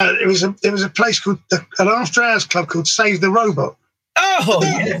There was a place called an after-hours club called Save the Robot. Oh,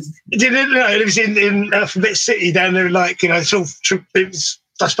 yes. It was in Alphabet City down there. Like, it's all.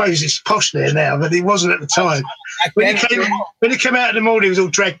 I suppose it's posh there now, but it wasn't at the time. When it came out in the morning, it was all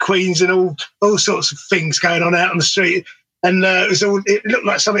drag queens and all sorts of things going on out on the street. And it looked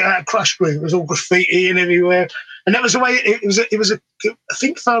like something out of Crush Group. It was all graffiti and everywhere. And that was the way it was. I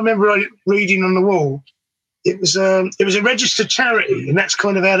think if I remember reading on the wall, it was a registered charity, and that's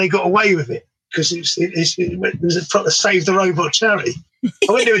kind of how they got away with it, because it was a proper Save the Robot charity.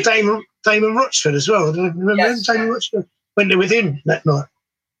 I went there with Damon Rochford as well. Remember him, Damon Rochford? Went there with him that night.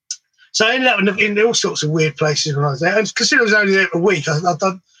 So I ended up in all sorts of weird places when I was there. And considering I was only there for a week, I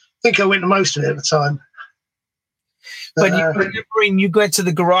think I went to most of it at the time. But remembering you went to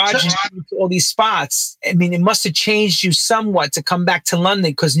the garage and you went to all these spots, I mean, it must have changed you somewhat to come back to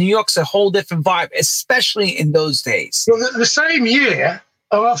London, because New York's a whole different vibe, especially in those days. Well, the same year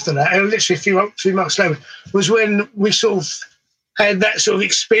after that, and literally a few months later, was when we sort of had that sort of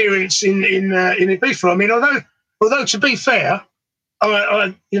experience in Ibiza. I mean, although to be fair,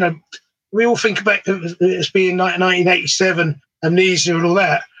 we all think about it as being 1987, amnesia and all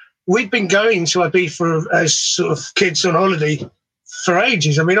that. We'd been going to Ibiza as sort of kids on holiday for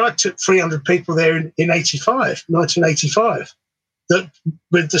ages. I mean, I took 300 people there in 1985,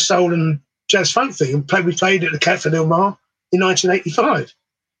 with the soul and jazz funk thing, and we played at the Cafe Del Mar in 1985.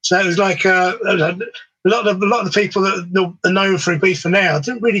 So it was like a lot of the people that are known for Ibiza now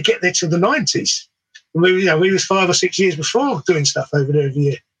didn't really get there till the 90s. And we was 5 or 6 years before doing stuff over there every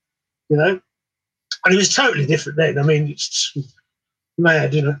year, and it was totally different then. I mean, it's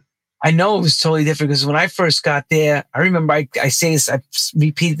mad, I know it was totally different, because when I first got there, I remember I say this, I've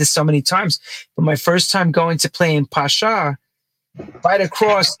repeated this so many times, but my first time going to play in Pacha, right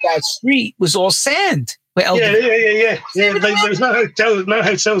across that street was all sand. Yeah. There was no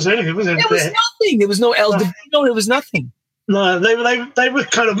hotels or anything, was there? There was nothing. There was no El Divino. There was nothing. No, they were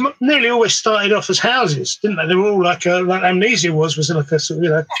kind of nearly always started off as houses, didn't they? They were all like Amnesia was like a sort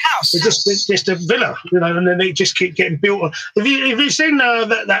of, house, just a villa, and then they just keep getting built on. Have you seen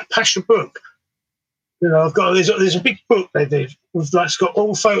that Pasha book? I've got there's a big book they did with it's got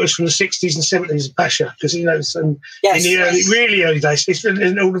all photos from the 60s and 70s of Pasha, because in the really early days, it's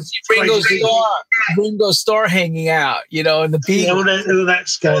been all the Ringo Starr hanging out, and the Beatles. All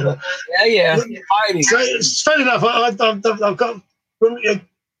that's going on. Yeah. So it's funny enough. I've got a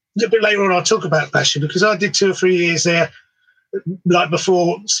bit later on. I'll talk about Pasha, because I did 2 or 3 years there, like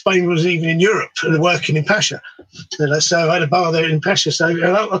before Spain was even in Europe, and working in Pasha. So I had a bar there in Pasha. So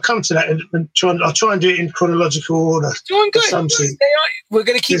I'll come to that and I'll try and do it in chronological order. Doing good. We're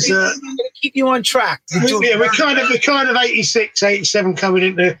going to keep you on track. We're kind of 86, 87 coming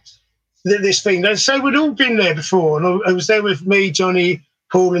into this thing. So we'd all been there before, and I was there with me, Johnny,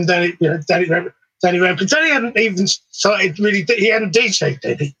 Paul, and Danny. Danny Rampling. Danny hadn't even started really. He hadn't DJ'd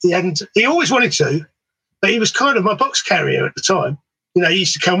then. He always wanted to. But he was kind of my box carrier at the time. He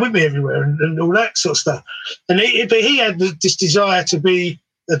used to come with me everywhere and all that sort of stuff. And he had this desire to be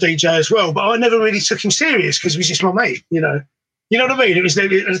a DJ as well. But I never really took him serious, because he was just my mate. You know what I mean? It was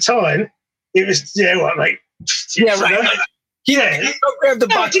at the time. It was mate. Yeah, right. Yeah.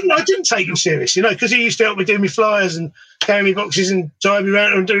 I didn't take him serious. Because he used to help me do my flyers and carry me boxes and drive me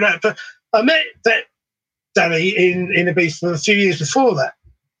around and do that. But I met that Danny in Ibiza for a few years before that.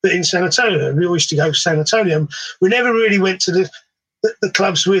 But in San Antonio, we always used to go to San Antonio. We never really went to the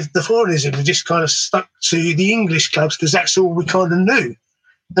clubs with the foreigners in. We just kind of stuck to the English clubs, because that's all we kind of knew.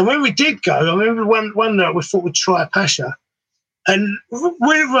 And when we did go, I remember one night we thought we'd try a Pasha, and we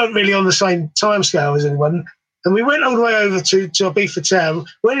weren't really on the same time scale as anyone. And we went all the way over to Ibiza town,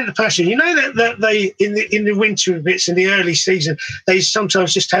 went into Pasha. That they in the winter bits in the early season, they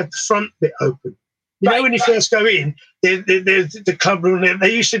sometimes just have the front bit open. When you first go in, the club room,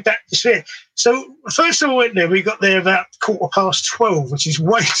 they used to adapt the sphere. So first time I went there, we got there about 12:15, which is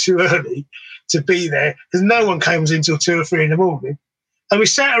way too early to be there, because no one comes until 2 or 3 in the morning. And we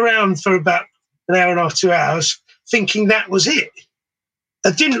sat around for about an hour and a half, 2 hours, thinking that was it. I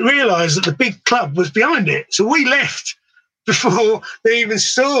didn't realise that the big club was behind it. So we left before they even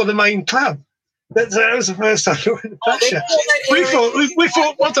saw the main club. That was the first time we went to Pasha. We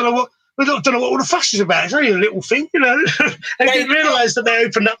thought, I don't know what all the fuss is about. It's only a little thing, And didn't realise that they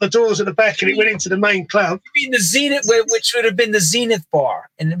opened up the doors at the back and it went into the main club. You mean the Zenith, which would have been the Zenith Bar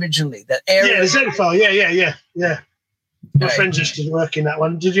originally? The area. Yeah, the Zenith Bar. Yeah. My friends used to work in that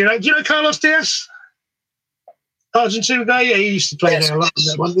one. Do you know Carlos Diaz? Argentine guy? Yeah, he used to play there a lot in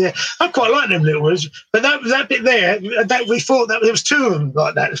that one. Yeah, I quite like them little ones. But that bit there, we thought that there was 2 of them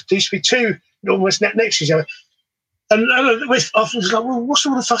like that. There used to be 2 almost next to each other. And we often was like, well, what's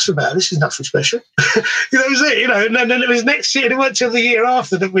all the fuss about? This is nothing special. That was it, And then it was next year, and it wasn't until the year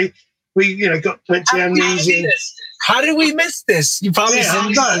after that we went to Amnesia. How did we miss this? You probably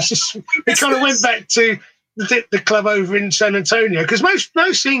it's just we kind of went back to the club over in San Antonio, because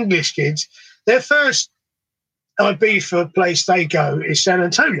most English kids, their first Ibiza place they go is San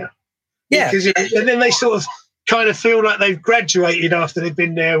Antonio. Yeah, and then they sort of kind of feel like they've graduated after they've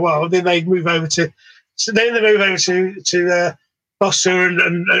been there a while. Then they move over to Bossa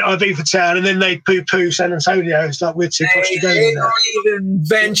and Ibiza Town, and then they poo-poo San Antonio. It's like we're too close to go. They don't even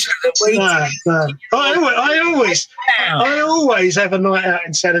venture the way. No. I always have a night out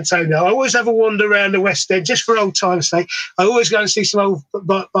in San Antonio. I always have a wander around the West End, just for old time's sake. I always go and see some old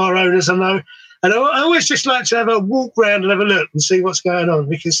bar owners I know. And I always just like to have a walk round and have a look and see what's going on,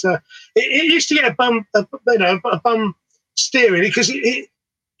 because it used to get a bum steering, because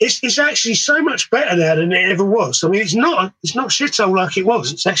it's actually so much better now than it ever was. I mean, it's not shithole like it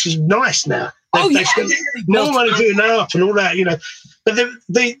was. It's actually nice now. They spent more money doing that up and all that, But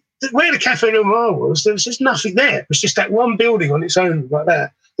the where the Café Del Mar was, there was just nothing there. It was just that one building on its own like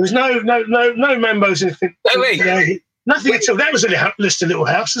that. There was no Mambos, anything. Nothing at all. That was a little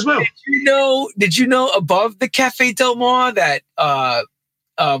house as well. Did you know above the Café Del Mar that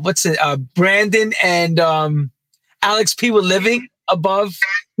Brandon and Alex P were living above?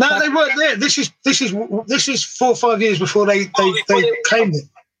 No, they weren't there. This is 4 or 5 years before they claimed it.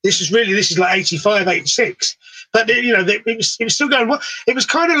 This is like 85, 86. But it was still going. It was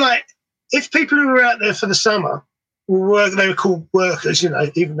kind of like, if people who were out there for the summer they were called workers,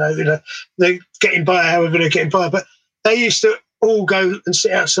 even though they're getting by however they're getting by, but they used to all go and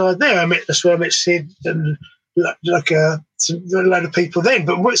sit outside there. That's where I met Sid and a load of people then.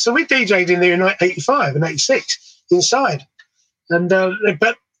 But so we DJ'd in there in 85 and 86 inside. And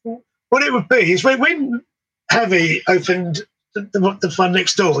but what it would be is when Javi opened the fun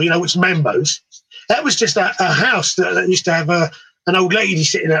next door, which is Mambo's, that was just a house that used to have an old lady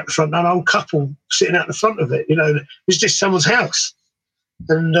sitting out the front, an old couple sitting out the front of it. It was just someone's house.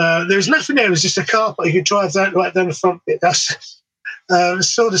 And there was nothing there. It was just a car park. You could drive right down the front bit. I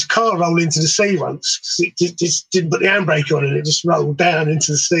saw this car roll into the sea once. It just didn't put the handbrake on, and it just rolled down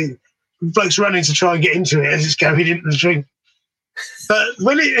into the sea. Blokes running to try and get into it as it's going into the drink. But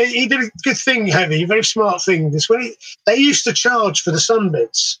when he did a good thing, Heavy, a very smart thing. They used to charge for the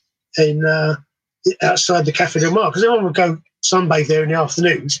sunbeds outside the Café Del Mar, because everyone would go sunbathe there in the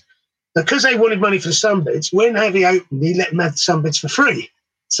afternoons. Because they wanted money for the sunbeds, when Heavy opened, he let them have the sunbeds for free.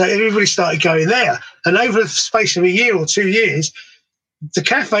 So everybody started going there. And over the space of a year or 2 years, the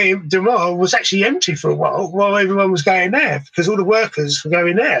Café Del Mar was actually empty for a while everyone was going there, because all the workers were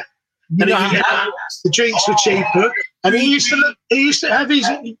going there. The drinks were cheaper. And he used to have his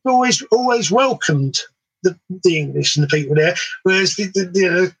always welcomed the English and the people there, whereas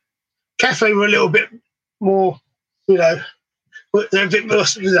the cafe were a little bit more, they're a bit more,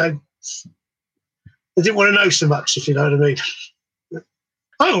 they didn't want to know so much, if you know what I mean.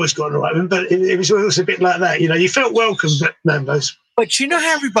 I always got on the right with them, but it was always a bit like that. You felt welcome at Mambo's. But you know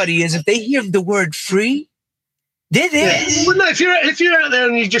how everybody is. If they hear the word free, they're there. Yeah. Well, no, if you're out there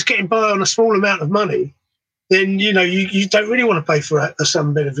and you're just getting by on a small amount of money, then you don't really want to pay for a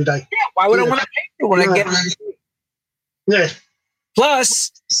sunbed every day. Yeah, why would I want to pay for it when I get it? Yeah.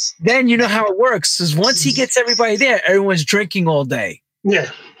 Plus, then you know how it works. Is once he gets everybody there, everyone's drinking all day. Yeah.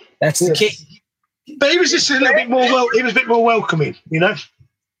 That's the key. But he was just a little bit more he was a bit more welcoming, And I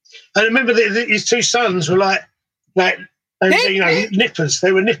remember his two sons were like nippers.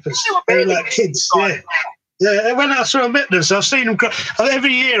 They were nippers. They were like kids. Yeah. Yeah. When I met them, so I've seen them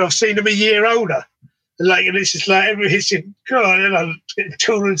every year. I've seen them a year older. And it's just like getting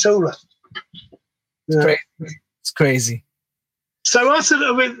taller and taller. Yeah. It's crazy. So after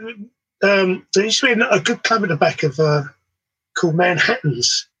there used to be a good club at the back of called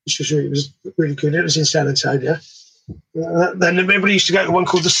Manhattan's, which was really good. It was in San Antonio. Then everybody used to go to one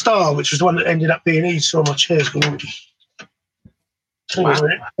called the Star, which was the one that ended up being East. Saw my chairs going. Wow.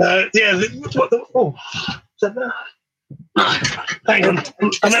 Hang on.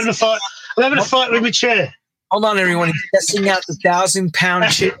 I'm having a fight. I'm having a fight with my chair. Hold on, everyone. He's testing out the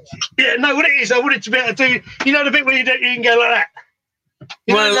 1,000-pound shit. Yeah, no, what it is, I wanted to be able to do, the bit where you can go like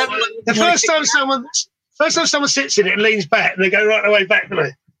that. The first time someone sits in it and leans back, and they go right the way back, don't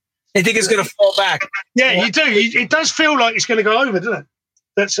they? They think it's going to fall back. Yeah, you do. It does feel like it's going to go over, doesn't it?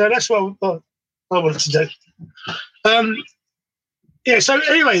 That's what I wanted to do. So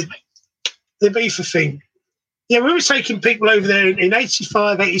anyway, the Ibiza thing. Yeah, we were taking people over there in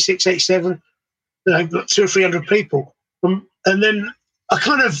 85, 86, 87, 200 or 300 people. And then I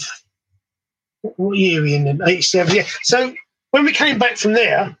kind of what year are we in? 87, yeah. So when we came back from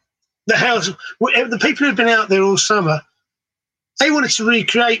there, the house, the people who'd been out there all summer, they wanted to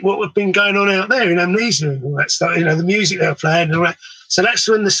recreate what had been going on out there in Amnesia and all that stuff, the music they were playing and all that. So that's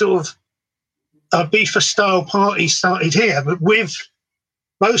when the sort of Ibiza style party started here, but with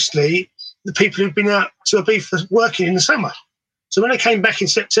mostly the people who'd been out to Ibiza working in the summer. So when they came back in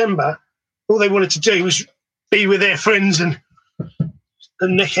September, all they wanted to do was be with their friends and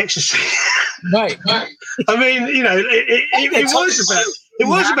neck exercise. Right. I mean, it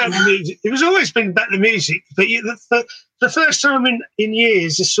was about the music. It was always been about the music, but the first time in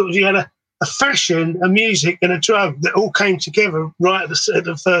years, you had a fashion, a music, and a drug that all came together right at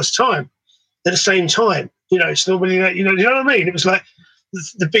the first time, at the same time. It's normally you know what I mean. It was like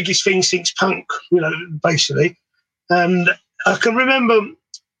the biggest thing since punk, basically. And I can remember,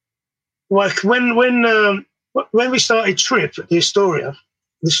 like when we started Trip at the Astoria.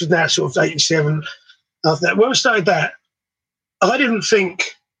 This was now sort of 87. After that, when we started that, I didn't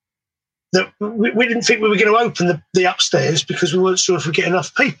think that we didn't think we were going to open the upstairs because we weren't sure if we'd get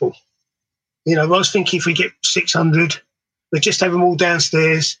enough people. I was thinking if we get 600, we'd just have them all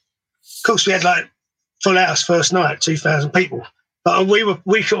downstairs. Of course, we had like full house first night, 2,000 people. But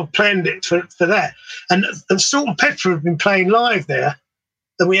we sort of planned it for that. And Salt and Pepper had been playing live there,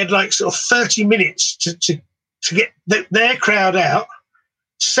 and we had like sort of 30 minutes to get their crowd out,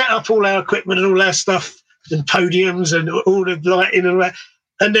 set up all our equipment and all our stuff and podiums and all the lighting and all that,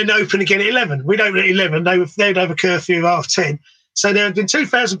 and then open again at 11. We'd open at 11. They'd have a curfew of 10:30. So there had been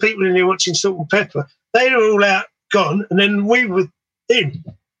 2,000 people in there watching Salt and Pepper. They were all out, gone, and then we were in.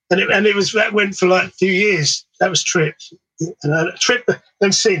 And that went for like a few years. That was Trip. Trip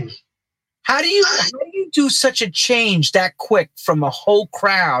and Sin. How do you do such a change that quick from a whole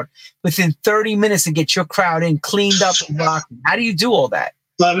crowd within 30 minutes to get your crowd in, cleaned up and rocking? How do you do all that?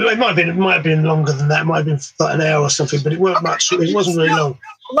 Well, it might have been longer than that. It might have been like an hour or something, but it weren't much. It wasn't very long.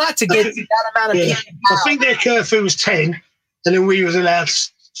 A lot to get that amount of people. I think their curfew was 10, and then we was allowed to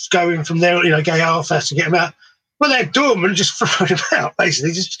go in from there, go half hour to get them out. Well, they had doormen just throwing them out,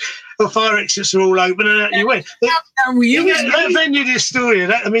 basically. Just the fire exits are all open, and out you went. That venue, the Astoria,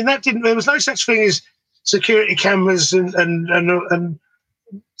 that didn't. There was no such thing as security cameras and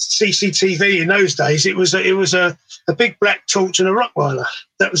CCTV in those days. It was a big black torch and a Rottweiler.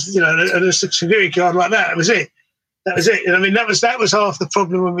 That was, and a security guard like that. That was it. And that was half the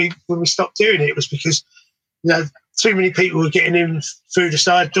problem when we stopped doing it. It was because too many people were getting in through the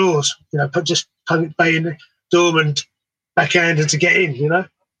side doors. Just paying the doorman backhander to get in.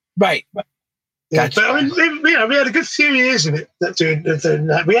 Right. Yeah, gotcha. But we had a good few years in it doing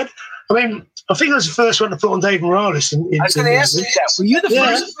that. We had. I think I was the first one to put on Dave Morales. I was going to ask you that. Were you the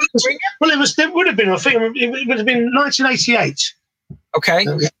first? Well, it would have been. I think it would have been 1988. Okay.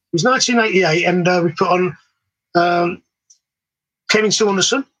 It was 1988, and we put on Kevin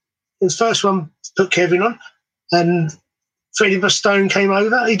Saunderson. The first one put Kevin on, and Freddie Bustone came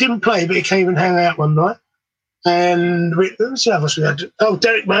over. He didn't play, but he came and hung out one night. And what's the others we had? Oh,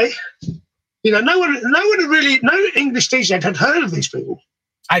 Derek May. No English DJ had heard of these people.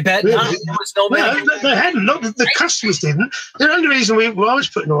 I bet really? Not. There was no they hadn't. Not the customers didn't. The only reason I was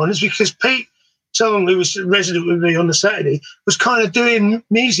putting on is because Pete Tong, who was resident with me on the Saturday, was kind of doing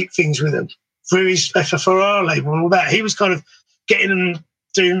music things with them through his FFRR label and all that. He was kind of getting them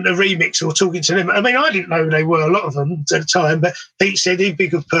doing a remix or talking to them. I didn't know who they were, a lot of them at the time, but Pete said he'd be a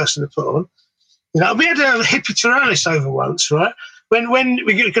good person to put on. We had Hippie Taralis over once, right? When we're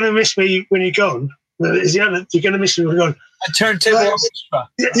going to miss me when you're gone. You're going to miss me when you're gone. A turntable orchestra.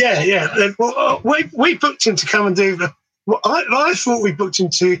 Yeah. Well, we booked him to come and do I thought we booked him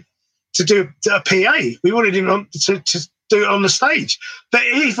to do a PA. We wanted him to do it on the stage, but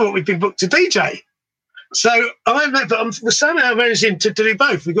he thought we'd been booked to DJ. So somehow managed him to do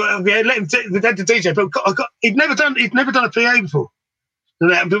both. We had the DJ, but he'd never done a PA before.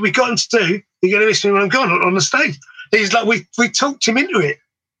 But we got him to do You're Going to Miss Me When I'm Gone on the stage. He's like, we talked him into it.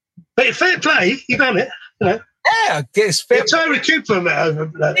 But fair play, he done it, Yeah, it's fair. Tyree Cooper met over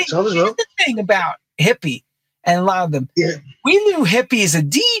that time as well. The thing about Hippie and a lot of them, we knew Hippie as a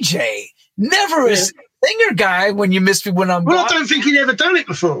DJ, never a singer guy. When You Miss Me When I'm Gone. I don't think he'd ever done it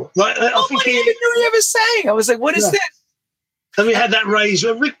before. I think he even knew he ever sang. I was like, what is this? And we had that raise.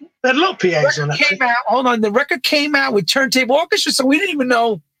 We had a lot of PAs on that. The record came out with turntable orchestra, so we didn't even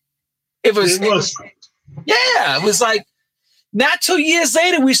know it was. Yeah, it was like. Not 2 years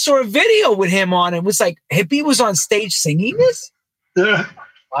later, we saw a video with him on it. It was like Hippie was on stage singing this. Yeah.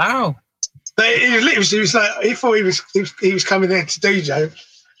 Wow. But he was like, he thought he was coming there to DJ.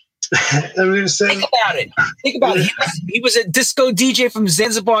 Think about it. He was a disco DJ from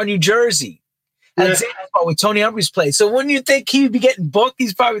Zanzibar, New Jersey. at Zanzibar with Tony Humphries played. So when you think he'd be getting booked,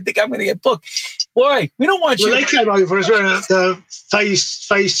 he's probably think I'm going to get booked. Boy, we don't want you. Well, they came over as well.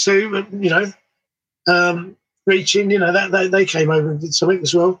 Phase 2, you know, reaching. You know that they came over and did something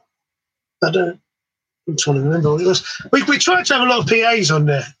as well. But I'm trying to remember what it was. We tried to have a lot of PAs on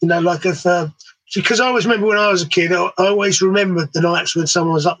there. You know, like if. Because I always remember when I was a kid, I always remembered the nights when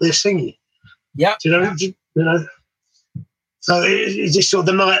someone was up there singing. Yeah. You know. So it just sort of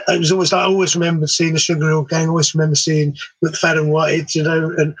the night, it was always like, I always remember seeing the Sugar Hill Gang, I always remember seeing McFadden Whitehead, you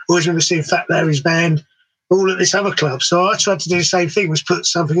know, and always remember seeing Fat Larry's band, all at this other club. So I tried to do the same thing, was put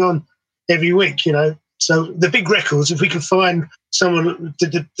something on every week, you know. So the big records, if we could find someone that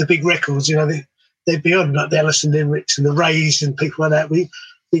did the big records, you know, they'd be on, like the Alison Limericks and the Rays and people like that. We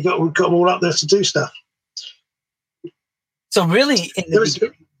got them all up there to do stuff. So really,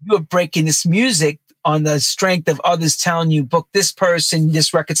 you were breaking this music on the strength of others telling you, book this person,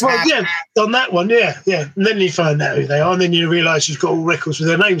 this record's happening. Yeah, on that one, yeah. And then you find out who they are, and then you realise you've got all records with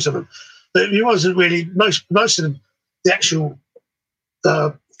their names on them. But it wasn't really, most of the actual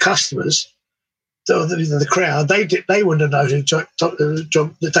customers, the crowd, they wouldn't have known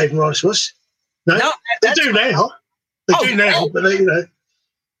who Dave Morales was. No, they do now. They do now, but they, you know,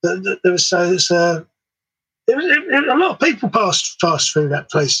 there was a lot of people passed through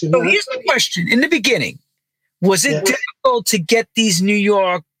that place. You know? So here's the question: in the beginning, was it difficult to get these New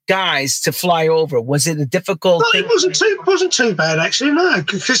York guys to fly over? Was it a difficult thing? It wasn't too bad actually. No,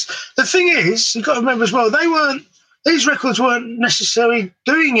 because the thing is, you've got to remember as well, these records weren't necessarily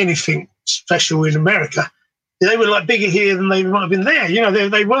doing anything special in America. They were like bigger here than they might have been there. You know,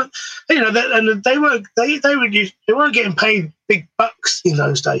 they weren't. You know, and they weren't getting paid big bucks in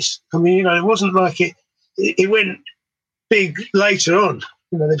those days. I mean, you know, it wasn't like it went big later on.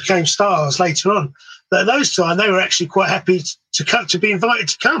 You know, they became stars later on. But at those times, they were actually quite happy to be invited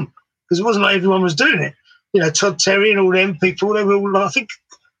to come, because it wasn't like everyone was doing it. You know, Todd Terry and all them people, they were all, I think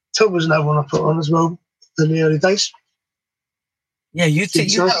Todd was another one I put on as well in the early days. Yeah, you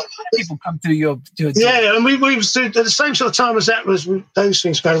people come through your yeah, and we was doing, at the same sort of time as that was those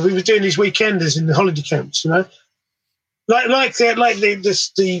things going on. We were doing these weekenders in the holiday camps, you know, like they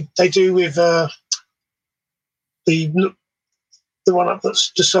do with the one up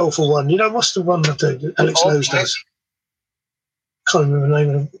that's the soulful one. You know, what's the one that Alex Lowe's does? Can't remember the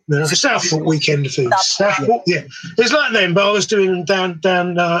name of it. No, it's Southport Weekend of Foods. Southport, yeah. It's like them, but I was doing them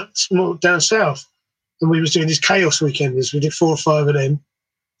down south. And we was doing these Chaos Weekenders. We did 4 or 5 of them.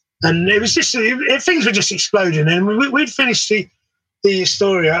 And it was just, things were just exploding. And we'd finished the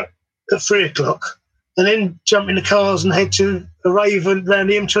Astoria at 3:00 and then jump in the cars and head to a rave around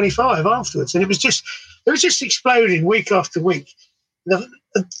the M25 afterwards. And it was just exploding week after week.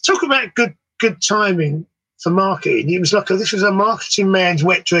 Talk about good timing for marketing. It was like this was a marketing man's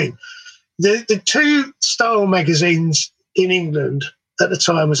wet dream. The 2 style magazines in England at the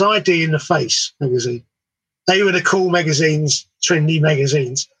time was ID in the Face magazine. They were the cool magazines, trendy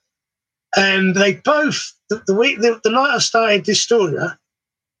magazines. And they both, the night I started Dystoria,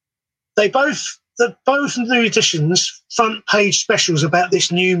 both new editions, front page specials about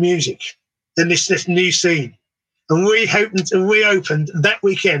this new music and this new scene. And we opened that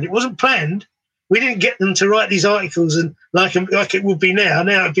weekend. It wasn't planned. We didn't get them to write these articles and like it would be now.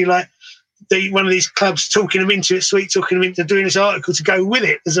 Now it'd be like one of these clubs talking them into doing this article to go with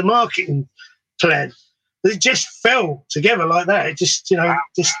it as a marketing plan. It just fell together like that. It just, you know,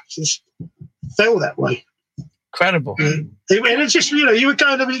 just fell that way. Incredible. And it just, you know, you were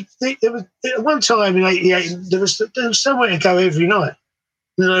going it was at one time in '88, there was somewhere to go every night.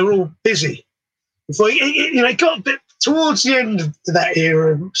 And they were all busy. Before it got a bit towards the end of that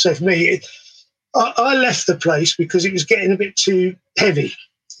era. So for me, I left the place because it was getting a bit too heavy.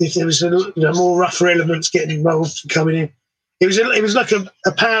 If there was more rougher elements getting involved coming in, it was like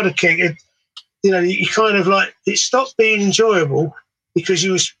a powder keg. You kind of like it stopped being enjoyable because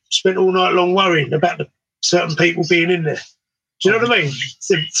you spent all night long worrying about the certain people being in there. Do you know what I mean?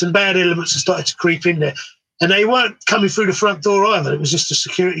 Some bad elements have started to creep in there, and they weren't coming through the front door either. It was just the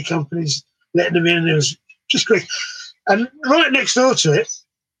security companies letting them in, and it was just great. And right next door to it,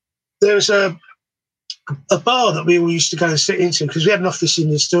 there was a bar that we all used to go and sit into because we had an office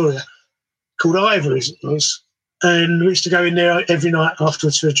in Astoria called Ivory's, it was. And we used to go in there every night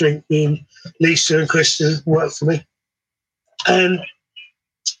afterwards for a drink. Me and Lisa and Kristen worked for me. And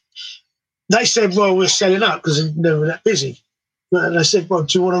they said, well, we're selling up because they're never that busy. And they said, well,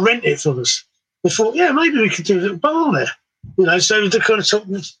 do you want to rent it from us? We thought, yeah, maybe we could do a little bar there. You know, so the kind of talk,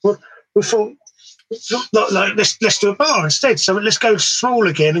 we thought, like, let's do a bar instead. So let's go small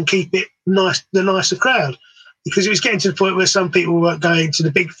again and keep it nice, the nicer crowd. Because it was getting to the point where some people weren't going to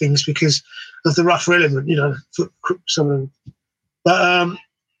the big things because of the rougher element, you know, some of them. But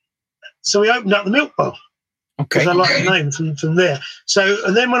so we opened up the Milk Bar. Okay. Because I like the name from there. So,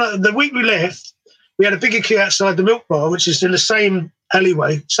 and then the week we left, we had a bigger queue outside the Milk Bar, which is in the same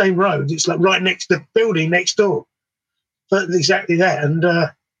alleyway, same road. It's like right next to the building next door. But exactly that. And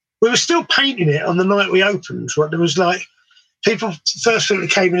we were still painting it on the night we opened. Right? There was like people, first thing that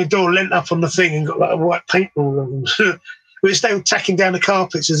came in the door, leant up on the thing and got like a white paint all on them. We were still tacking down the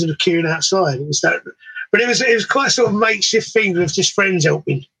carpets as they were queuing outside. It was that, but it was quite a sort of makeshift thing with just friends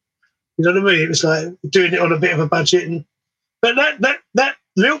helping. You know what I mean? It was like doing it on a bit of a budget. But that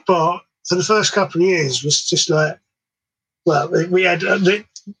Milk Bar for the first couple of years was just like, well, we had,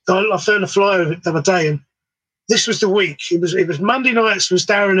 I found a flyer of it the other day, and this was the week. It was Monday nights was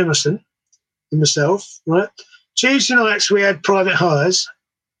Darren Emerson and myself, right? Tuesday nights we had private hires.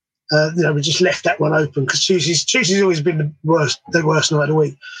 We just left that one open because Tuesday's always been the worst night of the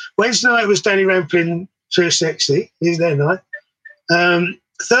week. Wednesday night was Danny Rampling, Too Sexy. He's their night.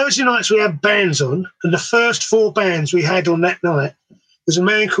 Thursday nights we had bands on, and the first 4 bands we had on that night was a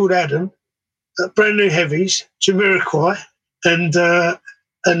man called Adam, Brand New Heavies, Jamiroquai, and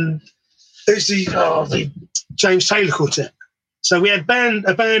who's the James Taylor Quartet. So we had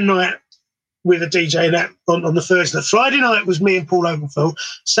a band night with a DJ and that on the Thursday. Friday night was me and Paul Oakenfold.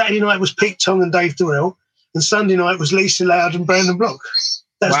 Saturday night was Pete Tong and Dave Durrell, and Sunday night was Lisa Loud and Brandon Block.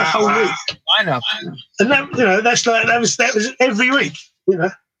 That's the whole week. I know. And that, that was every week. You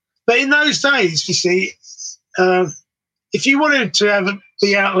know, but in those days, you see, if you wanted to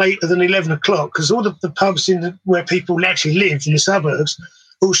be out later than 11 o'clock, because all the pubs where people actually lived in the suburbs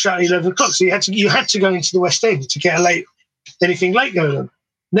all shut at 11 o'clock, so you had to go into the West End to get anything late going on.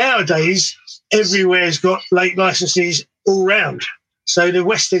 Nowadays, everywhere's got late licenses all round, so the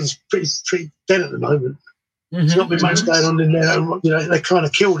West End's pretty dead at the moment. Mm-hmm. There's not been much going on in there. You know, they kind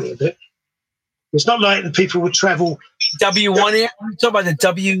of killed it a bit. It's not like the people would travel. W1 area? You talk about the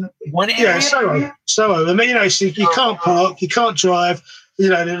W1 area? Yeah, Soho. I mean, you know, so you can't park, you can't drive. You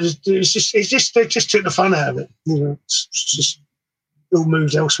know, they just took the fun out of it. You know, it's just all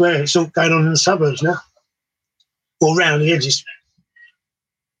moved elsewhere. It's all going on in the suburbs now, or around the edges.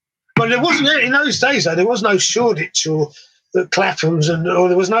 But there wasn't in those days. Though there was no Shoreditch or the Claphams, or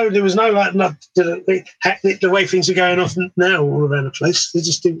there was no like the way things are going off now all around the place. They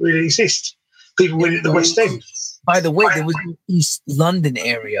just didn't really exist. People went at the West End. By the way, there was an East London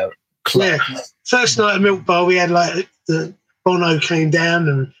area club. Yeah. First night at Milk Bar, we had like the Bono came down,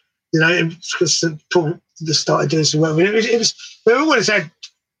 and you know, because Paul started doing some work. It was we always had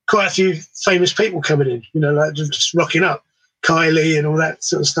quite a few famous people coming in. You know, like just rocking up, Kylie and all that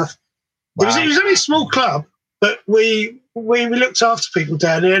sort of stuff. Wow. It was only a small club, but we looked after people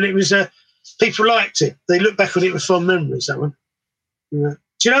down there, and it was people liked it. They look back on it with fond memories. That one. Yeah.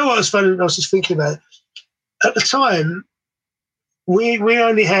 Do you know what was funny? I was just thinking about it. At the time, we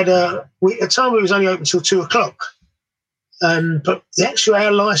only had at the time it was only open till 2 o'clock, but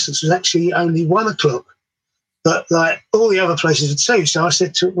our license was actually only 1 o'clock. But like all the other places were 2, so I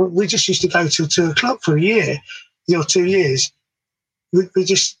said we just used to go till 2 o'clock for a year, 2 years. We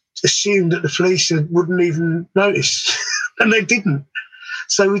just assumed that the police wouldn't even notice, and they didn't.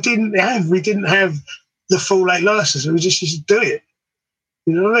 So we didn't have the full 8 license. We just used to do it.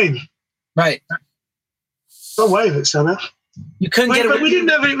 You know what I mean? Right. Got away with it somehow. You couldn't get it. But we didn't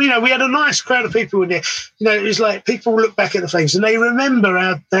have it. You know, we had a nice crowd of people in there. You know, it was like people look back at the things and they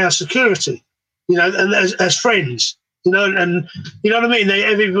remember our security. You know, and as friends. You know, and you know what I mean.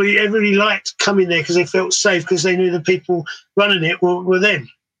 Everybody liked coming there because they felt safe because they knew the people running it were them.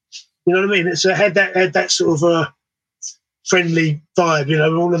 You know what I mean? So it had that sort of friendly vibe. You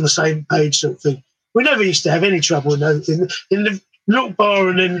know, we're all on the same page, sort of thing. We never used to have any trouble in the Milk Bar,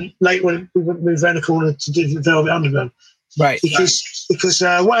 and then later when we moved around the corner to do the Velvet Underground. Right. Because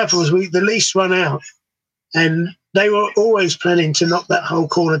what happened was the lease run out, and they were always planning to knock that whole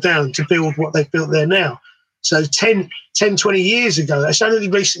corner down to build what they've built there now. So 10, 20 years ago, that's only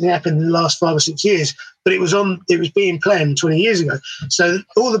recently happened in the last 5 or 6 years, but it was being planned 20 years ago. So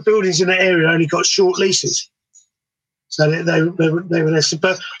all the buildings in that area only got short leases. So they were there.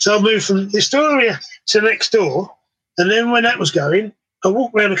 So I moved from Astoria to next door. And then when that was going, I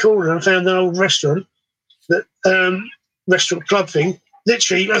walked around the corner and I found an old restaurant, restaurant club thing,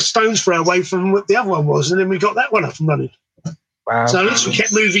 literally a stone's throw away from what the other one was. And then we got that one up and running. Wow. So I literally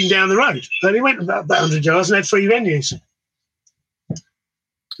kept moving down the road. And it went about 100 yards and had 3 venues.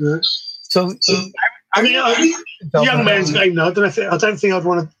 So, I mean, young man's game now. I don't think I'd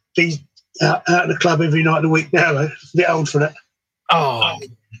want to be out at the club every night of the week now. Though. It's a bit old for that. Oh,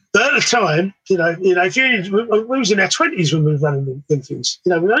 But at the time, if we was in our 20s when we were running them things.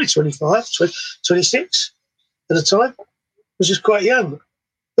 We were only 25, 26 at the time. I was just quite young.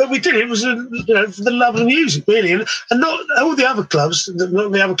 But we did it. It was, for the love of music, really. And not all the other clubs,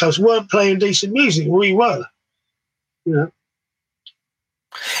 weren't playing decent music. We were,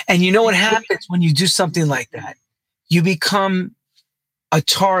 And you know what happens when you do something like that? You become a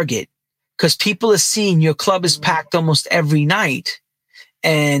target because people are seeing your club is packed almost every night.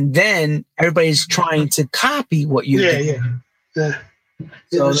 And then everybody's trying to copy what you do. Yeah.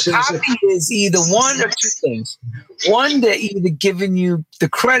 So the copy is either one or two things. One, they're either giving you the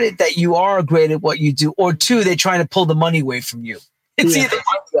credit that you are great at what you do, or two, they're trying to pull the money away from you. It's either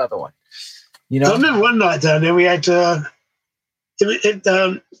one or the other one. I remember one night down there we had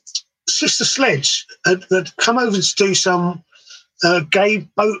Sister Sledge had come over to do some gay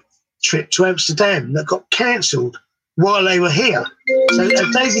boat trip to Amsterdam that got cancelled while they were here. So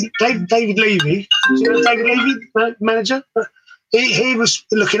David Levy, David Levy, manager, he was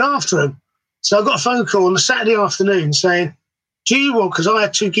looking after them. So I got a phone call on a Saturday afternoon saying, "Do you want?" Because I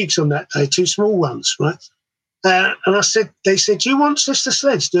had 2 gigs on that day, 2 small ones, right? And they said, "Do you want Sister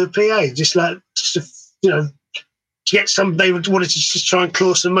Sledge to do a PA, just to get some?" They wanted to just try and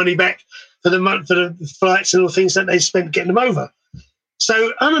claw some money back for the flights and all the things that they spent getting them over.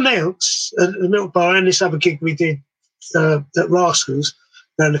 So unannounced at the Milk Bar and this other gig we did at Rascals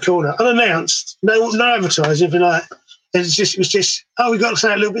around the corner, unannounced, no advertising, anything like that. It was just, "Oh, we got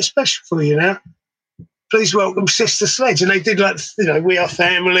something a little bit special for you now. Please welcome Sister Sledge." And they did "We Are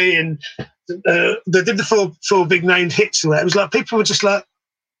Family," and they did the four big named hits and that. It was like people were just like,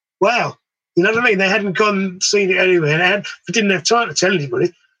 wow. You know what I mean? They hadn't seen it anywhere, and they didn't have time to tell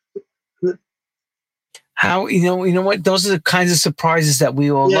anybody. How, you know what? Those are the kinds of surprises that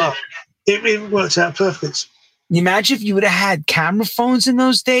we all love. It worked out perfect. Imagine if you would have had camera phones in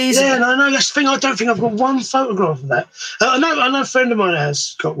those days. Yeah, no, that's the thing. I don't think I've got one photograph of that. I know a friend of mine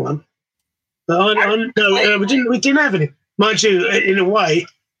has got one. But we didn't have any. Mind you, in a way,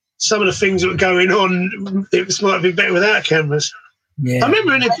 some of the things that were going on, it might have been better without cameras. Yeah. I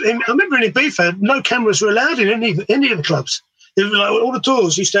remember in Ibiza, no cameras were allowed in any of the clubs. It was like all the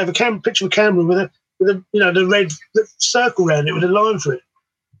doors used to have a picture of a camera with the red circle around it with a line for it.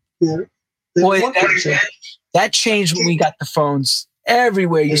 Yeah. Boy, that changed when we got the phones.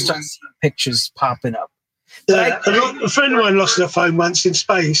 Everywhere you start seeing pictures popping up. A friend of mine lost her phone once in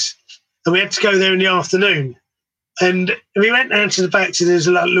space, and we had to go there in the afternoon. And we went down to the back to there's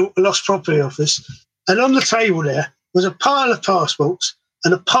a lost property office, and on the table there was a pile of passports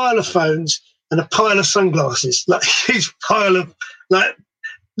and a pile of phones and a pile of sunglasses, like a huge pile of,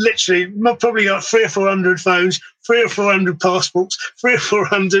 literally probably got 300 or 400 phones, 300 or 400 passports, 300 or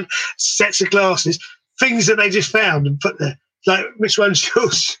 400 sets of glasses, things that they just found and put there. Like, which one's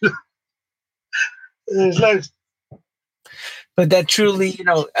yours? There's loads. But that truly,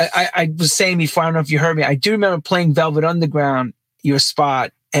 I was saying before, I don't know if you heard me, I do remember playing Velvet Underground, your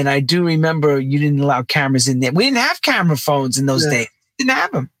spot, and I do remember you didn't allow cameras in there. We didn't have camera phones in those days. We didn't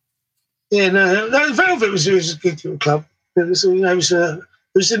have them. Yeah, no, Velvet was a good little club. It was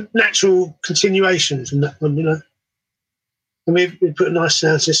a natural continuation from that one, And we put a nice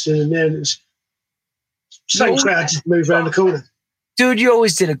sound system in there, and it was same crowd just move around the corner. Dude, you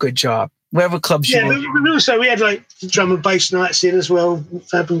always did a good job. Wherever clubs you were. Yeah, but also we had drum and bass nights in as well,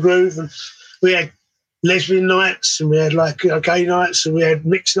 Fab and Groove, and we had lesbian nights, and we had gay nights, and we had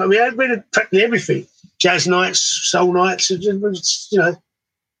mixed nights. We had practically everything. Jazz nights, soul nights,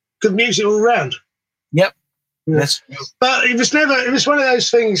 good music all around. Yep. Yeah. That's true. But it was one of those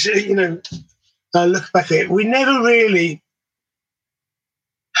things, I look back at it, we never really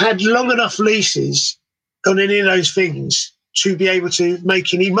had long enough leases on any of those things to be able to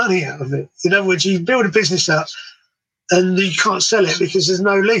make any money out of it. In other words, you build a business up and you can't sell it because there's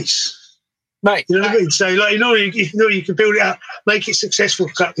no lease. Right. You know what I mean? So, you can build it up, make it successful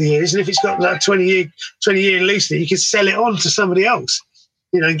for a couple of years, and if it's got a 20-year lease, you can sell it on to somebody else,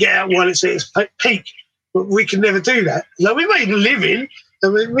 and get out while it's at its peak. But we can never do that. We made a living,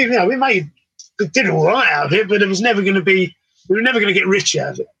 and we did all right out of it, but we were never going to get rich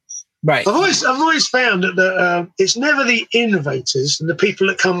out of it. Right. I've always found that it's never the innovators and the people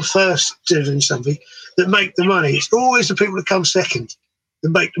that come first doing something that make the money. It's always the people that come second that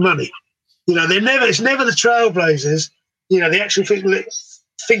make the money. It's never the trailblazers. The actual people that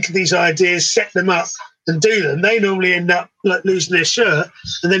think of these ideas, set them up, and do them. They normally end up losing their shirt,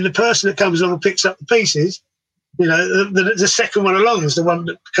 and then the person that comes along and picks up the pieces, the second one along is the one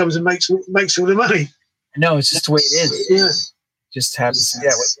that comes and makes all the money. No, it's just the way it is. Yeah, just happens. Yeah.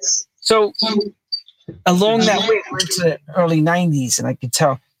 So along that way, we're into the early '90s, and I could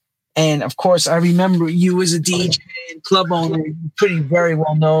tell And of course, I remember you as a DJ and club owner, pretty very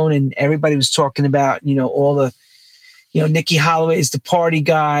well known, and everybody was talking about, all the, Nicky Holloway's the party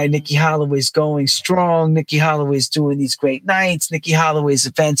guy. Nicky Holloway's going strong. Nicky Holloway's doing these great nights. Nicky Holloway's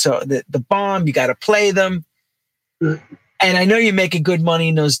events are the bomb. You got to play them. And I know you're making good money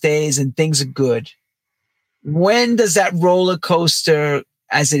in those days and things are good. When does that roller coaster,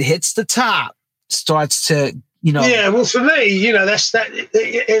 as it hits the top, starts to, Yeah, well, for me, that's that.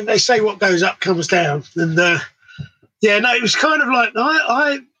 They say what goes up comes down, and it was kind of like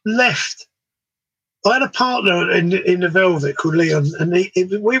I left. I had a partner in the Velvet called Leon, and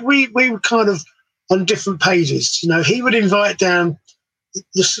we were kind of on different pages. He would invite down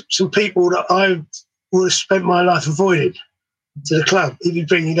some people that I would have spent my life avoiding to the club. He'd be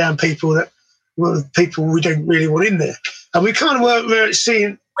bringing down people that were people we didn't really want in there, and we kind of weren't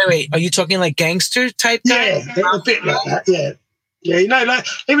seeing. Wait, are you talking like gangster type guy? Yeah, a bit like that, yeah. Like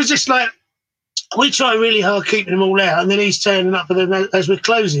it was just like we try really hard keeping them all out, and then he's turning up as we're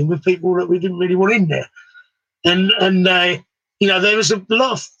closing with people that we didn't really want in there. And there was a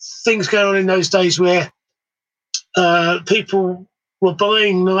lot of things going on in those days where people were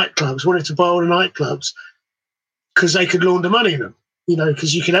buying nightclubs, wanted to buy all the nightclubs because they could launder money in them,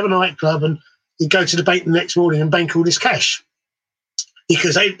 because you could have a nightclub and you go to the bank the next morning and bank all this cash.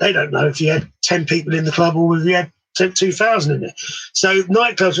 Because they don't know if you had 10 people in the club or if you had 2,000 in there. So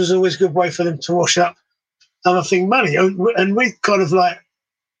nightclubs was always a good way for them to wash up other thing money. And we kind of like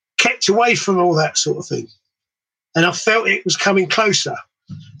kept away from all that sort of thing. And I felt it was coming closer.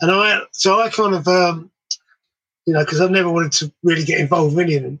 And I kind of, because I've never wanted to really get involved in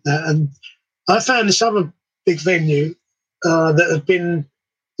any of them. And I found this other big venue it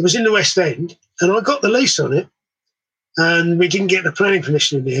was in the West End, and I got the lease on it. And we didn't get the planning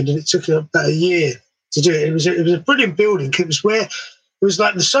permission in the end, and it took about a year to do it. It was a brilliant building. It was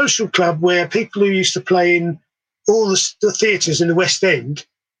like the social club where people who used to play in all the theatres in the West End.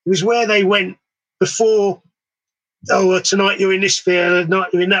 It was where they went before. Tonight you're in this theatre,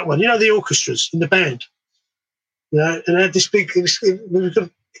 tonight you're in that one. The orchestras in the band. And they had this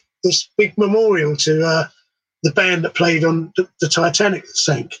big memorial to the band that played on the Titanic that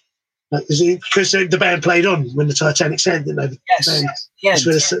sank. Because the band played on when the Titanic sank, didn't they?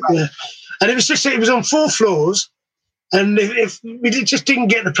 Yes. And it was on 4 floors, and if we just didn't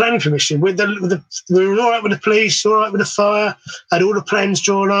get the planning permission, we were all right with the police, all right with the fire, had all the plans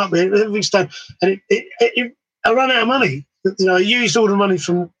drawn up, everything's done, and I ran out of money. I used all the money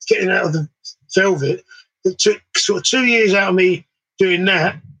from getting out of the Velvet. It took sort of 2 years out of me doing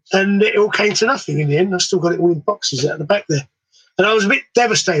that, and it all came to nothing in the end. I still got it all in boxes out the back there. And I was a bit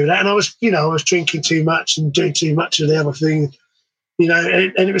devastated with that. And I was drinking too much and doing too much of the other thing,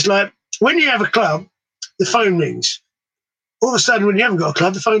 and it was like, when you have a club, the phone rings. All of a sudden, when you haven't got a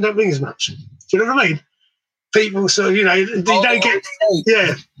club, the phone don't ring as much. Do you know what I mean? People sort of, you don't get,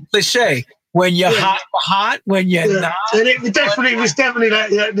 cliche. When you're hot, when you're not. And it was definitely that,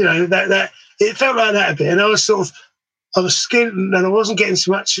 that it felt like that a bit. And I was skint and I wasn't getting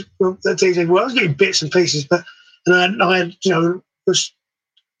so much that DJ. Well, I was getting bits and pieces, but. And I had, was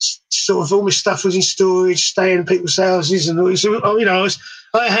sort of all my stuff was in storage, staying in people's houses, and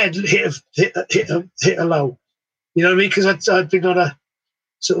I had hit a lull, you know what I mean? Because I'd been on a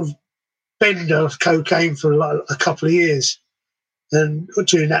sort of bender of cocaine for like a couple of years, and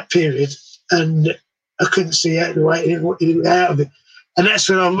during that period, and I couldn't see out the way out of it, and that's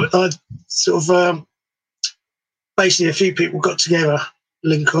when I sort of basically a few people got together,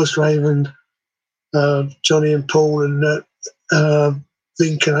 Lynn Cosgrave and Johnny and Paul and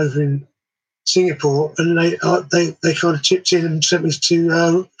Lincoln over in Singapore, and they kind of chipped in and sent me to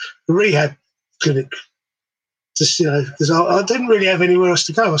a rehab clinic. Just because I didn't really have anywhere else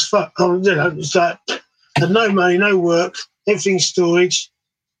to go. I was fucked. It was like I had no money, no work, everything storage,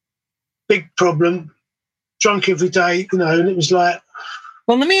 big problem, drunk every day, and it was like.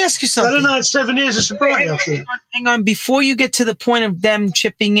 Well, let me ask you something. I don't know, it's 7 years of sobriety, I think. Hang on, before you get to the point of them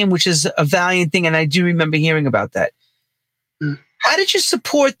chipping in, which is a valiant thing, and I do remember hearing about that. How did you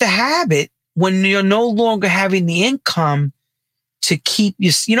support the habit when you're no longer having the income to keep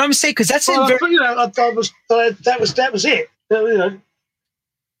you know what I'm saying? Because that's that was it. That's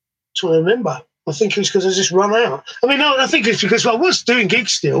what I remember. I think it was because I just run out. I mean, no, I think it's because I was doing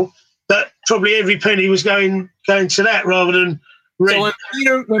gigs still, but probably every penny was going to that rather than. So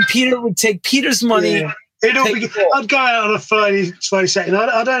when Peter would take Peter's money, I'd go out on a Friday, Saturday night.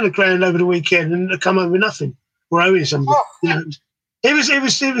 I'd earn $1,000 over the weekend and come home with nothing or owing something. It was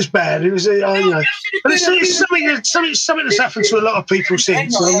bad. It was but it's something that's happened to a lot of people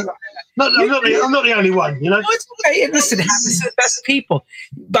since. I'm not the only one, you know. No, it's okay. And listen, it happens to the best people.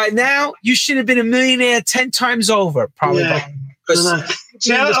 By now, you should have been a millionaire 10 times over, probably. Yeah.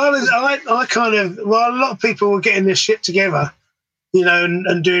 See, I kind of, well, a lot of people were getting their shit together, you know,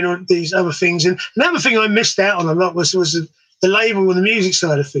 and doing all these other things. And another thing I missed out on a lot was the label and the music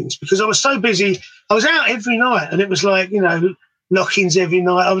side of things, because I was so busy. I was out every night, and it was like, you know, lock-ins every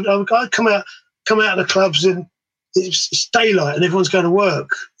night. I'd come out of the clubs, and it's daylight, and everyone's going to work,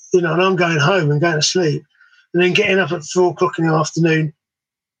 you know, and I'm going home and going to sleep, and then getting up at 4 o'clock in the afternoon,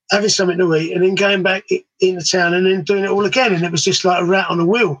 having something to eat, and then going back into town and then doing it all again. And it was just like a rat on a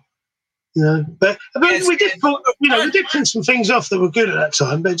wheel, you know. But we did print some things off that were good at that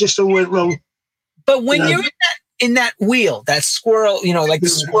time, but it just all went wrong. But when you're in that wheel, that squirrel, you know, like the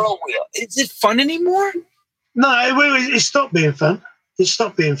squirrel wheel, is it fun anymore? No, it stopped being fun. It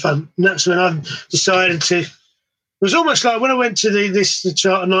stopped being fun. And that's when I decided to. It was almost like when I went to the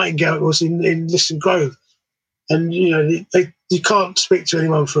Charter Nightingale, it was in Lisson Grove. And, you know, you can't speak to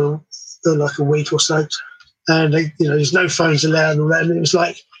anyone for like a week or so. And, you know, there's no phones allowed and all that. And it was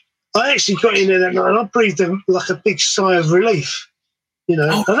like, I actually got in there that night and I breathed like a big sigh of relief, you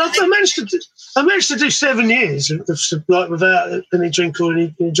know. And I managed to do 7 years like without any drink or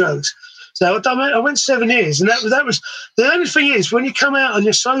any drugs. So I went 7 years. And that was, the only thing is, when you come out and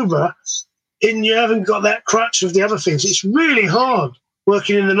you're sober and you haven't got that crutch of the other things, it's really hard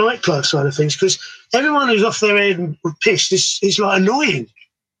working in the nightclub side of things, because everyone who's off their head and pissed is like annoying.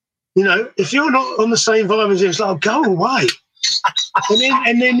 You know, if you're not on the same vibe as it, it's like, oh, go away.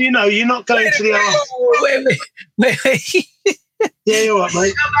 and then you know, you're not going to the Wait. Yeah, you're right,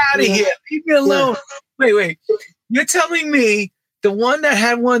 mate. Come out of here. Leave me alone. Yeah. Wait. You're telling me the one that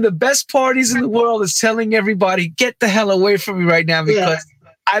had one of the best parties in the world is telling everybody, get the hell away from me right now, because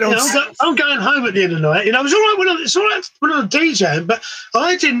I don't. You know, I'm going home at the end of the night. You know, it's all right when I'm DJing, but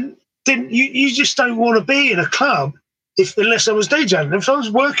I didn't. You just don't want to be in a club unless I was DJing. If I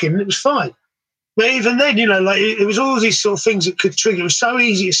was working, it was fine. But even then, you know, like it was all these sort of things that could trigger. It was so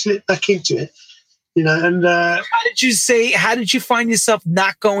easy to slip back into it, you know. And how did you find yourself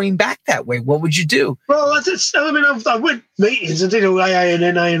not going back that way? What would you do? Well, I went meetings. I did all AA and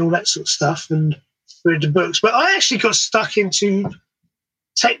NA and all that sort of stuff, and read the books. But I actually got stuck into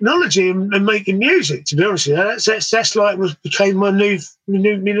technology and making music, to be honest with you. That's like became my new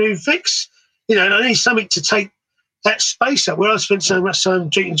fix. You know, and I need something to take that space up where I spent so much time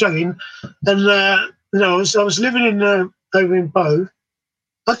drinking, drugging, and you know, I was living over in Bow.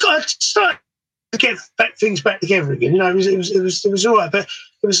 I started to get things back together again. You know, it was all right, but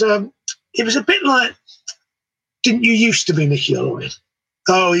it was a bit like, didn't you used to be Nicky Holloway?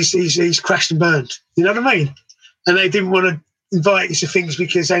 Oh, he's crashed and burned. You know what I mean? And they didn't want to invite you to things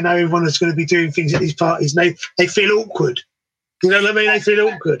because they know everyone is going to be doing things at these parties. And they feel awkward. You know what I mean? They feel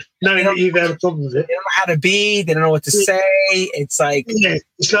awkward knowing that you've had a problem with it. They don't know how to be. They don't know what to say. It's like... Yeah.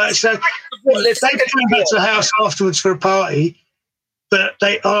 It's like, so they come back to the house afterwards for a party, but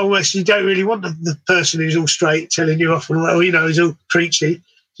you don't really want the person who's all straight telling you off and all that, or, you know, who's all preachy.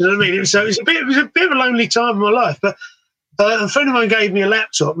 You know what I mean? So it was a bit of a lonely time in my life. But a friend of mine gave me a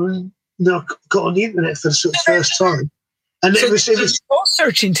laptop, and I got on the internet for the sort of first time. And it was soul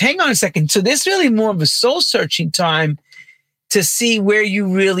searching. Hang on a second. So this really more of a soul searching time to see where you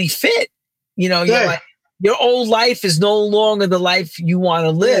really fit. You know, you're like, your old life is no longer the life you want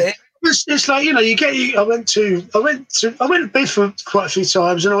to live. Yeah. It's like, you know, I went to Bifford quite a few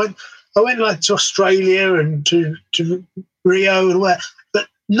times, and I went like to Australia and to Rio and all that, but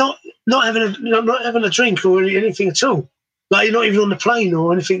not having a drink or anything at all. Like, you're not even on the plane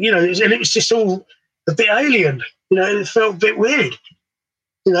or anything, you know. And it was just all a bit alien. You know, it felt a bit weird.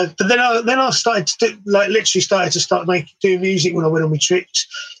 You know, but then I started to doing music when I went on my trips,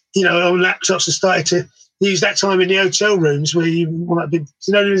 you know, on laptops, and started to use that time in the hotel rooms where you might be,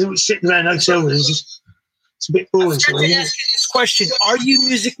 you know, sitting around hotel rooms. It's a bit boring. I was going to ask you this question: are you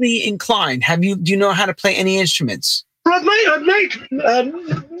musically inclined? Do you know how to play any instruments? Well, I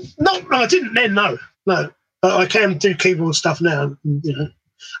didn't then. No. I can do keyboard stuff now. You know,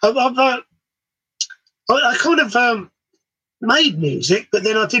 I kind of made music, but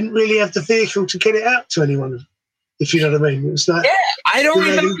then I didn't really have the vehicle to get it out to anyone, if you know what I mean. It was like, I don't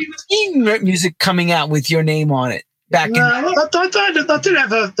remember even seeing music coming out with your name on it back in. I did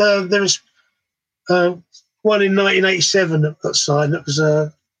have there was one in 1987 that got signed. That was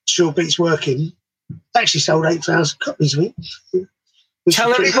Sure Beats Working. Actually sold 8,000 copies of it.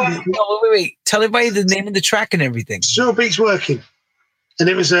 Tell everybody. Wait. Tell everybody the name of the track and everything. Sure Beats Working, and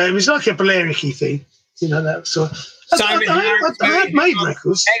it was like a Balearic-y thing. You know, that sort of. Simon, I had made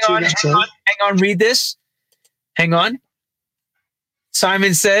records. Hang on. Read this. Hang on.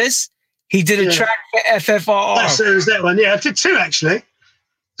 Simon says, He did a track for FFRR. There was that one. Yeah, I did 2 actually.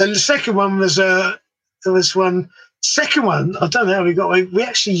 And the second one was second one, I don't know how we got away. We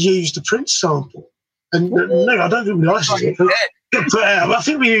actually used the Prince sample. And no, I don't think we licensed it. But I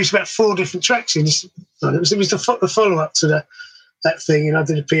think we used about 4 different tracks in this. It was the follow-up to that thing, and I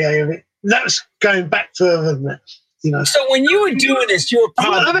did a PA of it. That was going back further than that, you know. So when you were doing this, you were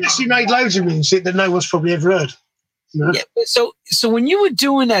I've actually made loads of music that no one's probably ever heard. You know? Yeah, so when you were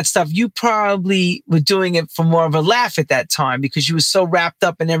doing that stuff, you probably were doing it for more of a laugh at that time because you were so wrapped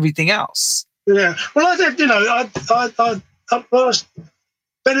up in everything else. Yeah. Well, I did, you know, I was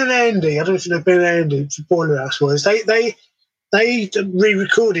Ben and Andy. I don't know if you know Ben and Andy for Boiler House was. They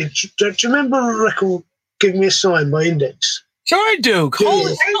re-recorded. Do you remember a record Give Me a Sign by Index? Sure I do.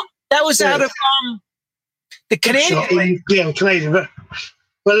 Holy hell. That was out of the Canadian. Yeah, Canadian.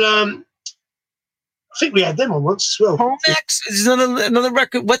 Well, I think we had them on once as well. Homex is another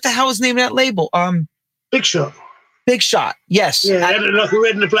record. What the hell is the name of that label? Big Shot. Big Shot. Yes. Yeah, they had like a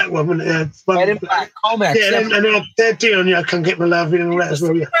red and a black one. Red and black. Homex. Yeah, and they're Dion, you know, Can't Get My Love in and all that as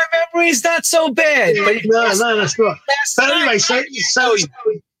well. Yeah. My memory's not so bad. Yeah, But no, that's not. But anyway, so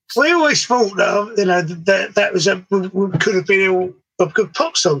we always thought that, you know, that was could have been a good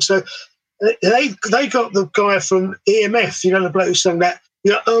pop song. So they got the guy from EMF, you know, the bloke who sang that.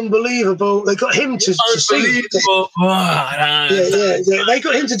 You're unbelievable. They got him to sing it. Yeah. They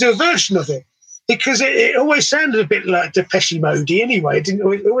got him to do a version of it because it always sounded a bit like Depeche Mode anyway. It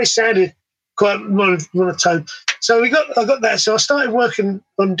always sounded quite monotone. So I got that. So I started working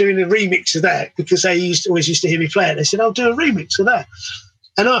on doing a remix of that because they always used to hear me play it. They said, "I'll do a remix of that,"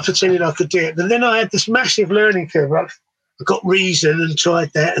 and I pretended I could do it. But then I had this massive learning curve. I got Reason and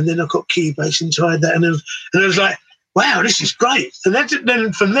tried that, and then I got Cubase and tried that, and I was like, wow, this is great. And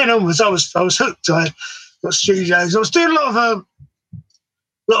then from then onwards, I was hooked. I got studios. I was doing a lot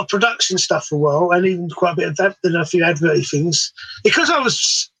of production stuff for a while, and even quite a bit of that, and a few advert things. Because I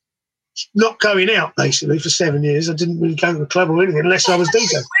was not going out, basically, for 7 years. I didn't really go to the club or anything unless I was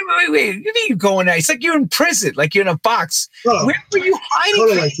DJing. Wait. You mean you're going out? It's like you're in prison, like you're in a box. Oh, where were you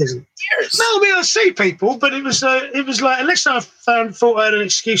hiding for years? No, I mean, I see people, but it was like, unless I thought I had an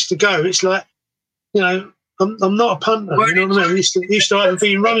excuse to go, it's like, you know, I'm not a punter, you know what I mean? I used to either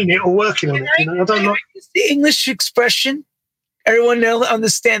be running it or working on it. You know? I don't like the English expression. Everyone will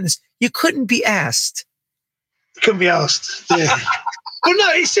understand this. You couldn't be asked. Couldn't be asked. Yeah. Well,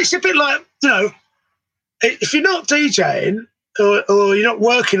 no, it's a bit like, you know, if you're not DJing or you're not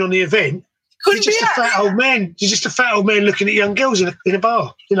working on the event, you're just a fat old man. You're just a fat old man looking at young girls in a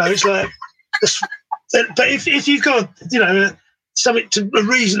bar. You know, it's like. But if you've got, you know, a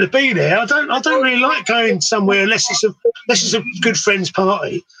reason to be there. I don't really like going somewhere unless it's a good friend's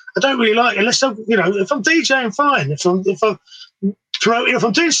party. I don't really like it unless I'm, you know, if I'm DJing, fine. If I'm promoting, if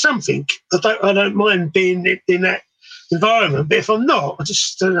I'm doing something, I don't mind being in that environment. But if I'm not, I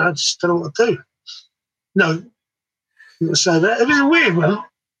just don't know what to do. No, so that it was a weird one.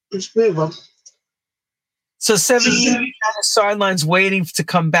 It's a weird one. So 7 years on the sidelines waiting to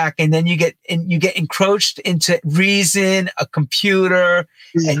come back, and then you get encroached into Reason, a computer,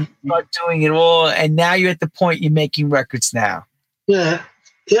 and you start doing it all. And now you're at the point you're making records now. Yeah.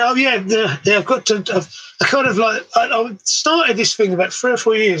 I've got to. I kind of like. I started this thing about 3 or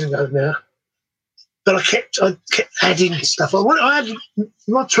 4 years ago now, but I kept adding stuff.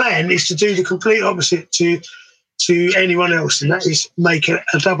 My plan is to do the complete opposite to anyone else, and that is make a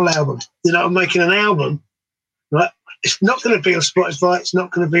double album. You know, I'm making an album. Right, it's not going to be on Spotify. It's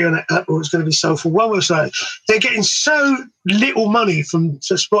not going to be on Apple. It's going to be sold for one website. They're getting so little money from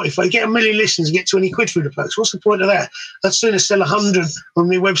Spotify. You get 1 million listens, you get 20 quid through the place. What's the point of that? I'd sooner sell 100 on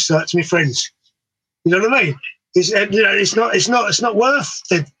my website to my friends. You know what I mean? It's not worth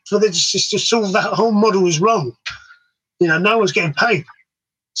it. For just all that whole model is wrong. You know, no one's getting paid.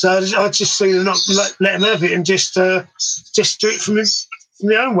 So I just sooner not let them have it and just do it from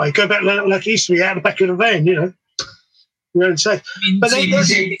my own way. Go back like it used to be, out the back of the van. You know. Your own say. But so you're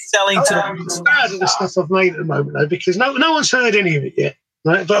selling to the proud of the stuff I've made at the moment, though, because no one's heard any of it yet,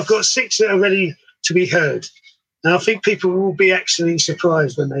 right? But I've got 6 that are ready to be heard, and I think people will be actually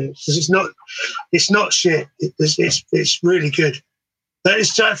surprised when because it's not shit. It's really good, but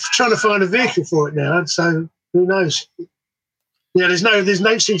it's just trying to find a vehicle for it now. So who knows? Yeah, there's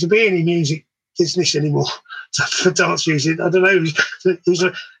no seem to be any music business anymore for dance music. I don't know.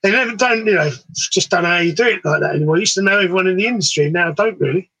 They never don't, you know, just don't know how you do it like that anymore. I used to know everyone in the industry. Now I don't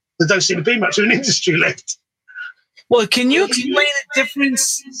really. There don't seem to be much of an industry left. Well, can you explain the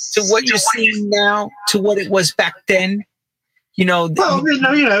difference to what you're seeing now to what it was back then? Well,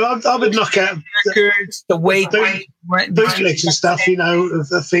 I would knock out records, the way bootlegs and stuff,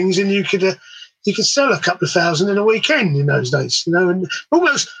 of things, and you could sell a couple of thousand in a weekend in those days, and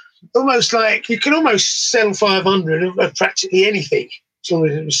almost like you can almost sell 500 of practically anything, as long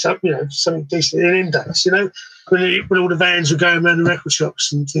as it was something decent in them days, when all the vans were going around the record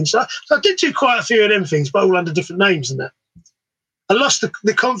shops and things. So I did do quite a few of them things, but all under different names and that. I lost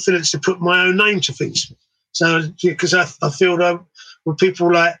the confidence to put my own name to things. So, because I feel that when people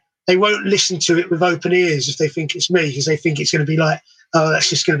they won't listen to it with open ears if they think it's me, because they think it's going to be like, oh, that's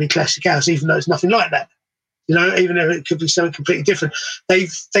just going to be classic house, even though it's nothing like that. Even though it could be something completely different. They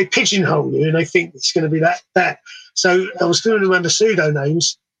pigeonhole you and they think it's going to be that. So I was doing them under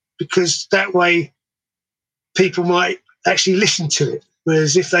pseudo-names because that way people might actually listen to it.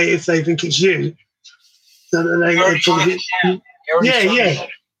 Whereas if they think it's you, then they probably...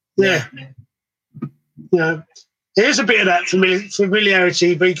 Yeah. There's a bit of that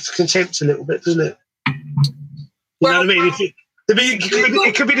familiarity breeds contempt a little bit, doesn't it? You know what I mean?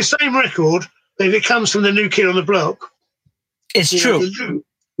 It could be the same record, but if it comes from the new kid on the block, it's true.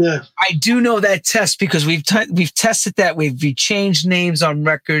 Yeah, I do know that test because we've tested that. We've changed names on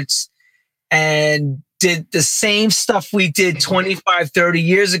records and did the same stuff we did 25, 30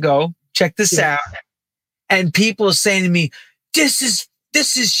 years ago. Check this out. And people are saying to me, this is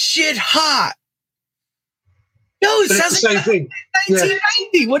shit hot. No, it sounds like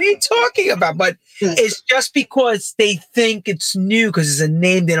 1990. What are you talking about? But it's just because they think it's new because it's a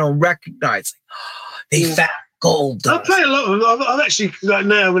name they don't recognize. They found gold. I play a lot of them. I've actually,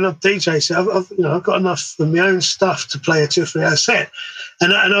 now when I'm DJ, so I've got enough of my own stuff to play a 2 or 3 hour set,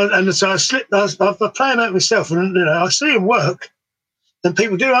 and so I'm playing out myself, and I see them work, and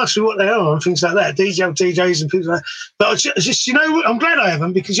people do ask me what they are and things like that. DJs and people like that. But I just I'm glad I have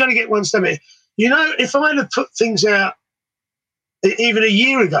them because you only get one step. If I had put things out even a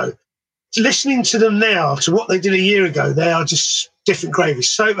year ago, listening to them now to what they did a year ago, they are just different gravy.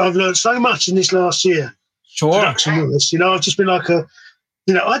 So I've learned so much in this last year. Sure. Production with this. I've just been like I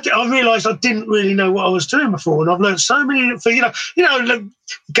realised I didn't really know what I was doing before, and I've learned so many things.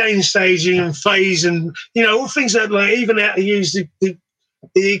 Gain staging and phase, and all things that even how to use the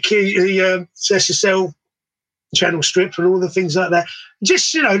EQ, the SSL channel strip, and all the things like that.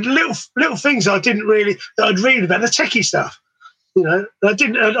 Just little things I didn't really that I'd read about the techie stuff. I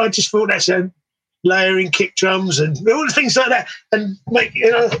didn't. I just thought that's layering kick drums and all the things like that. And when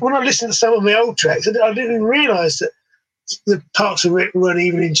I listened to some of my old tracks, I didn't even realise that the parts of it weren't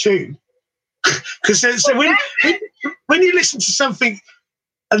even in tune. Because when you listen to something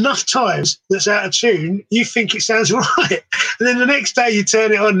enough times that's out of tune, you think it sounds right, and then the next day you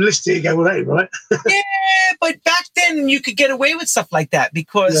turn it on and listen to it and go, well, that ain't right. Yeah, but back then you could get away with stuff like that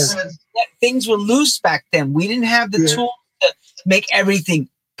because things were loose back then. We didn't have the tools to make everything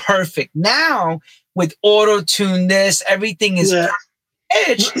perfect. Now with auto-tune, everything is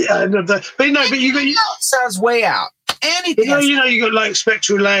edge. But you sounds way out. Anything you got like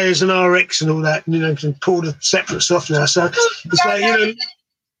spectral layers and RX and all that, and you can pull the separate stuff now. So it's like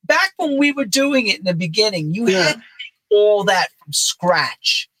back when we were doing it in the beginning, you had to make all that from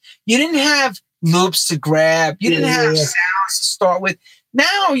scratch. You didn't have loops to grab. You didn't have sounds to start with.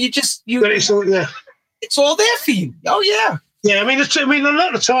 Now it's all there for you. Oh yeah. Yeah, I mean, a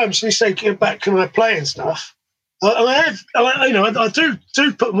lot of times when you say get back to my playing stuff, I do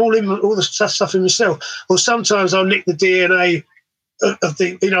put them all in, all the stuff in myself. Or sometimes I'll nick the DNA of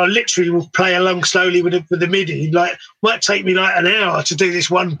the, I literally will play along slowly with the MIDI. Like, might take me like an hour to do this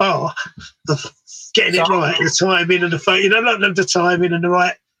one bar of getting it right, the timing and the phone, like the timing and the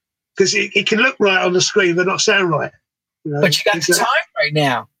right, because it can look right on the screen but not sound right. But you got the time right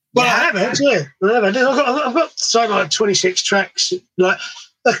now. Well, I have it, yeah. I've got something like 26 tracks. Like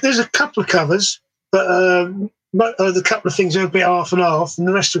there's a couple of covers, but the couple of things are a bit half and half, and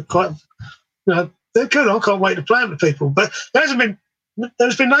the rest are quite, they're good. I can't wait to play them with people. But there's been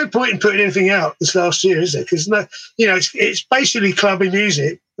no point in putting anything out this last year, is there? Because it's basically clubbing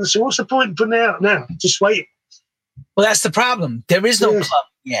music. So what's the point in putting it out now? Just wait. Well, that's the problem. There is no club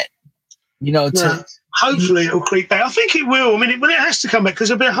yet. Hopefully it'll creep back. I think it will. I mean, it has to come back because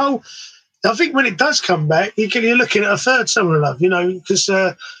there'll be a whole. I think when it does come back, you're looking at a third Summer of Love. Because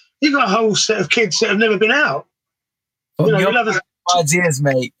you've got a whole set of kids that have never been out. Ideas,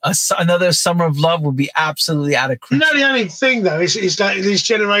 mate. Another Summer of Love would be absolutely out of control. The only thing though is like these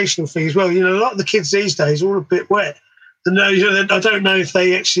generational things. Well, a lot of the kids these days are all a bit wet, and I don't know if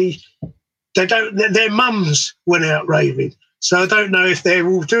they actually. They don't. Their mums went out raving. So I don't know if they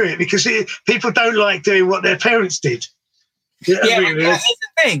will do it because people don't like doing what their parents did. Here's the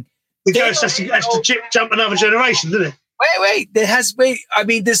thing. It has to jump another generation, doesn't it? Wait. I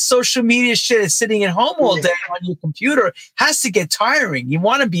mean, this social media shit is sitting at home all day on your computer has to get tiring. You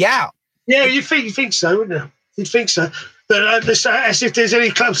want to be out. Yeah, you think so, wouldn't you? You'd think so. But as if there's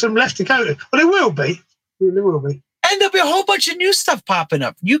any clubs left to go to. Well, there will be. There will be. And there'll be a whole bunch of new stuff popping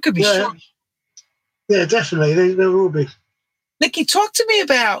up. You could be sure. Yeah, definitely. There will be. Nikki, talk to me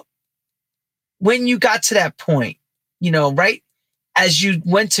about when you got to that point, right? As you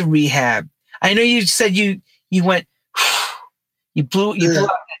went to rehab. I know you said you went, you blew out that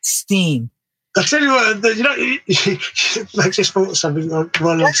steam. I'll tell you what, I just thought of something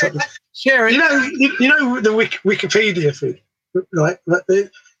while on something. Sure. You know the Wikipedia thing, right?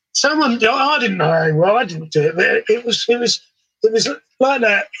 Someone, I didn't know. Well, I didn't do it, but it was like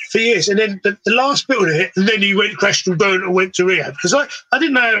that for years. And then the last bit of it, and then he crashed and burned and went to rehab because I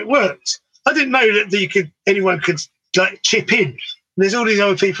didn't know how it worked. I didn't know that anyone could like chip in. And there's all these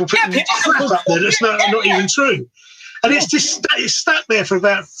other people putting crap up there that's not even true. And it's stuck there for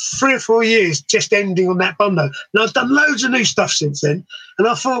about 3 or 4 years, just ending on that bundle. And I've done loads of new stuff since then. And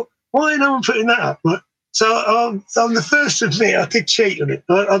I thought, why no one putting that up? Right? So I'm the first to admit I did cheat on it.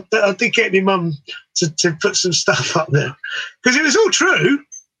 I did get my mum to put some stuff up there because it was all true,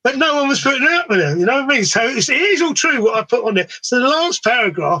 but no one was putting it up there. You know what I mean? So it is all true what I put on there. So the last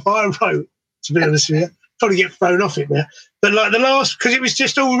paragraph I wrote, to be honest with you, probably get thrown off it there. But like the last, because it was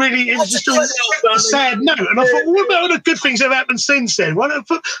just all really, a sad note. And I thought, well, what about all the good things that have happened since then? Why don't I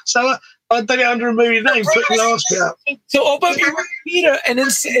put, so I did it under a movie name, put the last bit up. So open up your Wikipedia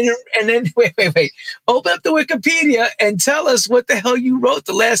and then wait. Open up the Wikipedia and tell us what the hell you wrote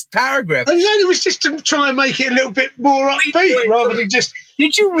the last paragraph. And it was just to try and make it a little bit more upbeat rather than just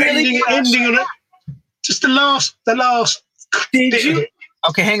did you really ending on it. Just the last did you?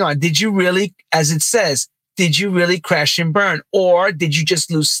 Okay, hang on. Did you really, as it says, did you really crash and burn, or did you just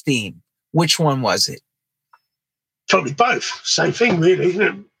lose steam? Which one was it? Probably both. Same thing, really, isn't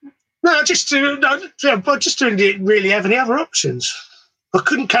it? No, I just didn't really have any other options. I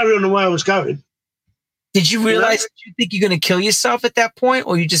couldn't carry on the way I was going. Did you realize that you think you're going to kill yourself at that point,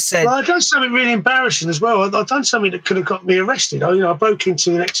 or you just said? Well, I'd done something really embarrassing as well. I'd done something that could have got me arrested. I broke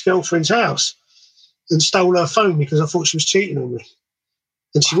into an ex-girlfriend's house and stole her phone because I thought she was cheating on me,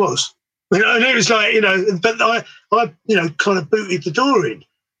 and she was. And it was like, but I kind of booted the door in,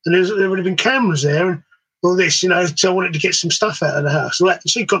 and there would have been cameras there and all this, so I wanted to get some stuff out of the house. Well,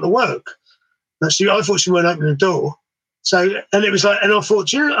 she got to work. I thought she weren't opening the door. So, and it was like, and I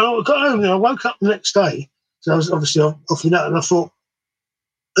thought, I got home and I woke up the next day. So I was obviously off my nut, and I thought,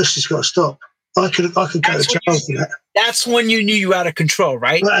 this has got to stop. I could go to jail for that. That's when you knew you were out of control,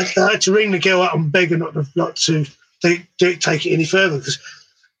 right? I had to ring the girl up and beg her not to take it any further because,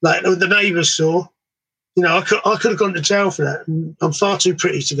 like, the neighbours saw, I could have gone to jail for that. And I'm far too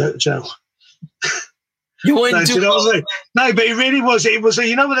pretty to go to jail. You wouldn't do what I mean? No, but it really was. It was.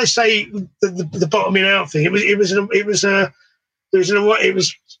 What they say, the bottoming out thing. It was.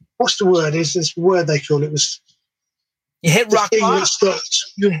 What's the word? Is this word they call it? It was. You hit rock bottom.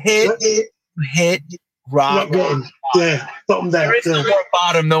 You hit rock bottom. Yeah, bottomed out. There is no more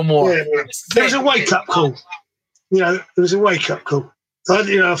bottom, no more. Yeah. There was a wake up call. There was a wake up call.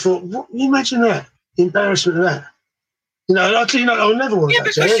 I thought, what, can you imagine that? The embarrassment of that. I'll never want to go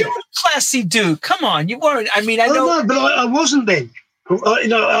to jail. Yeah, because you're a classy dude. Come on, you weren't. I mean, I know. No, but I wasn't then.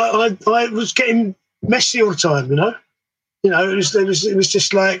 I was getting messy all the time. It was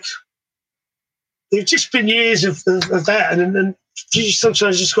just like it's just been years of that, and then you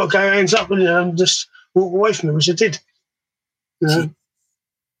sometimes just got to go hands up and just walk away from it, which I did.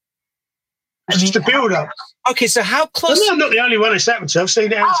 Just a build up. Okay, so how close? I'm not the only one that's happened to. I've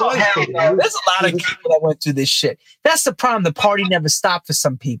seen it outside. There's a lot of people that went through this shit. That's the problem. The party never stopped for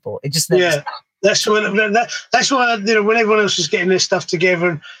some people. It just never stopped. That's why when everyone else was getting their stuff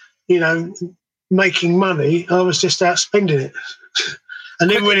together and making money, I was just out spending it. And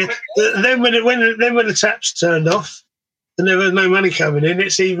then when the taps turned off and there was no money coming in,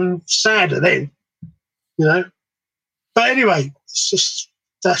 it's even sadder then. But anyway, it's just.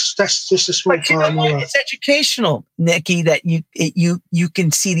 That's just a small part of my life. It's educational, Nicky, that you can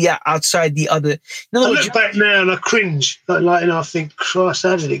see the outside the other. I look back now and I cringe. I think, Christ,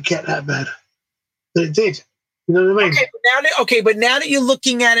 how did it get that bad? But it did. You know what I mean? But now that you're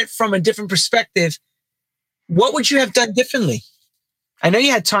looking at it from a different perspective, what would you have done differently? I know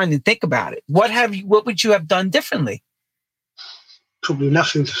you had time to think about it. What would you have done differently? Probably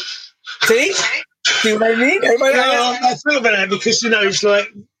nothing. See? See what I mean? I feel about that because it's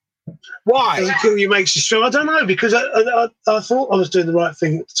like, why? Doesn't kill you, makes you strong. I don't know, because I thought I was doing the right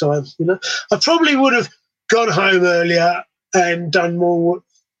thing at the time. I probably would have gone home earlier and done more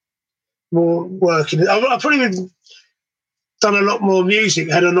work. I probably would done a lot more music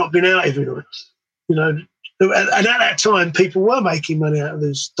had I not been out every night. You know, and at that time, people were making money out of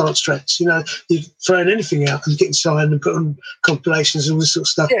those dance tracks. You know, you're throwing anything out and getting signed and put on compilations and all this sort of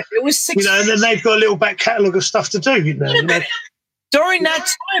stuff. Yeah, it was 6. You know, and then they've got a little back catalogue of stuff to do. You know. During that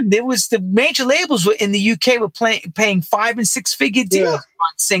time, there was the major labels were in the UK were paying 5 and 6 figure deals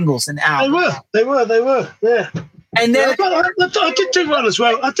on singles and albums. They were. Yeah. And then I did do one as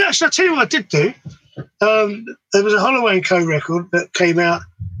well. I'll tell you what I did do. There was a Holloway & Co record that came out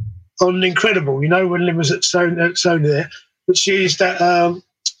on Incredible, you know, when Lynn was at Sony there, which used that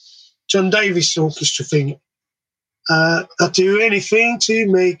John Davis orchestra thing. I'll do anything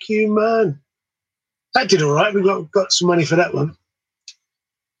to make you mine. That did all right. We got some money for that one.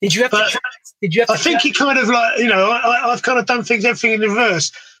 Did you have to? I think he kind of like, you know, I've kind of done everything in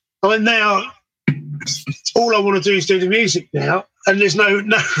reverse. I'm now, all I want to do is do the music now, and there's no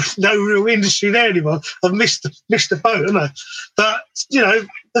real industry there anymore. I've missed the boat, haven't I? But, you know,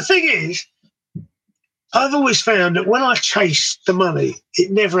 the thing is, I've always found that when I chase the money,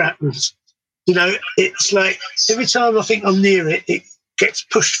 it never happens. You know, it's like every time I think I'm near it, it gets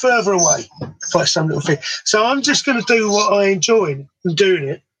pushed further away by some little thing. So I'm just going to do what I enjoy and doing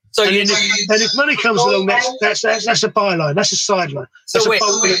it. So and if money comes along, that's a byline, that's a sideline. That's so wait,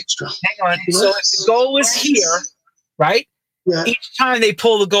 extra. Hang on. You know? So if the goal was here, right? Yeah. Each time they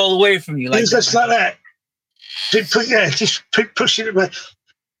pull the goal away from you, like just like that. Just pushing it back.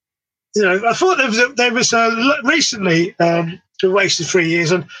 You know, I thought there was recently been wasted 3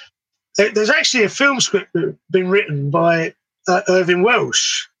 years, and there's actually a film script that's been written by Irving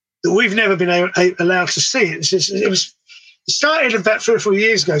Welsh that we've never been allowed to see. It started about 3 or 4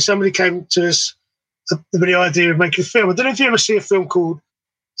 years ago. Somebody came to us with the idea of making a film. I don't know if you ever see a film called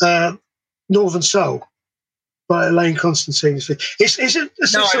Northern Soul by Elaine Constantine. It's a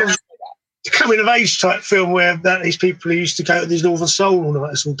sort of coming of age type film where these people who used to go to these Northern Soul all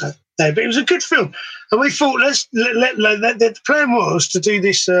night all day. But it was a good film, and we thought the plan was to do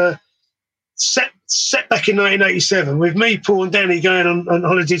this set back in 1987 with me, Paul, and Danny going on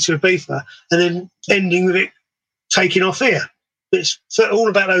holiday to Ibiza, and then ending with it taking off here. It's all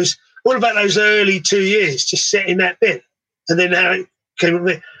about those early 2 years, just setting that bit, and then how it came up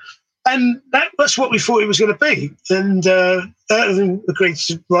with. And that's what we thought it was going to be. And Irving agreed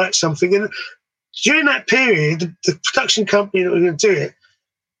to write something. And during that period, the production company that was going to do it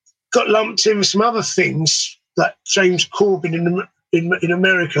got lumped in with some other things, like James Corbin in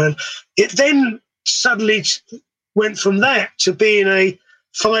America. And it then suddenly went from that to being a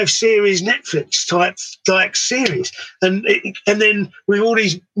 5-series Netflix type series, and then with all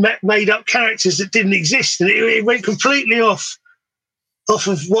these made up characters that didn't exist, and it went completely off of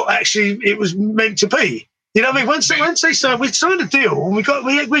what actually it was meant to be. You know what I mean? Once they started, we signed a deal, and we got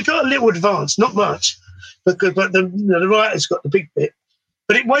a little advance, not much, but the writers got the big bit.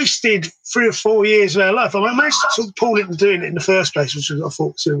 But it wasted 3 or 4 years of our life. I managed to sort of pull it and doing it in the first place, which I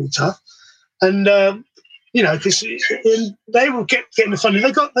thought was really tough, and. You know, because they were getting the funding.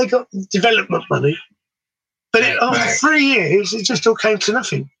 They got development money, but after 3 years, it just all came to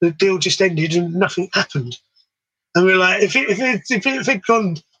nothing. The deal just ended and nothing happened. And we're like, if it had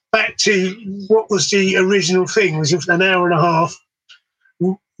gone back to what was the original thing, was an hour and a half,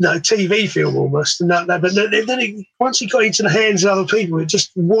 TV film almost, and that. But then once it got into the hands of other people, it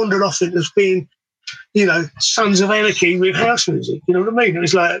just wandered off into being, you know, Sons of Anarchy with house music. You know what I mean? It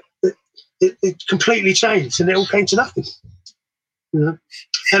was like. It completely changed, and it all came to nothing. You know?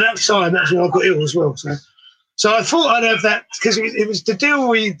 And at the time, that's when I got ill as well. So I thought I'd have that, because it was the deal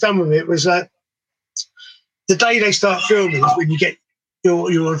we'd done with it was that the day they start filming is when you get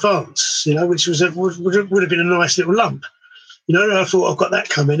your advance, you know, which would have been a nice little lump. You know, and I thought I've got that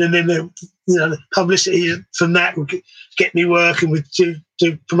coming, and then the publicity from that would get me work, and we'd do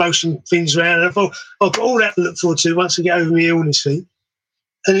promotion things around. And I thought I've got all that to look forward to once I get over my illness thing.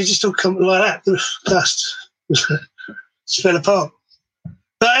 And it just all come like that. Just fell apart.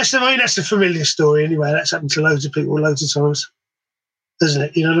 But that's a familiar story anyway. That's happened to loads of people loads of times, doesn't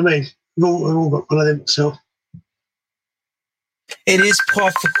it? You know what I mean? We've all got one of them. So it is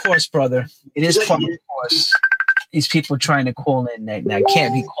par for course, brother. It is par for course. These people trying to call in now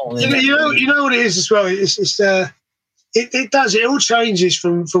can't be calling in. You know what it is as well. It does. It all changes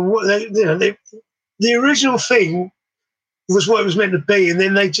from what the original thing was what it was meant to be, and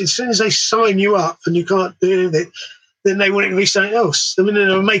then as soon as they sign you up and you can't do it, then they want it to be something else. I mean, they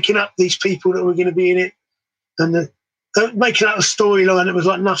were making up these people that were going to be in it, and making up a storyline that was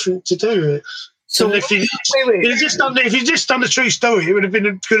like nothing to do with it. So if you just done the true story, it would have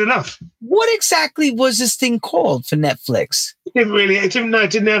been good enough. What exactly was this thing called for Netflix? It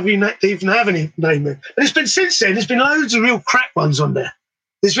didn't even have any name. And it's been since then. There's been loads of real crap ones on there.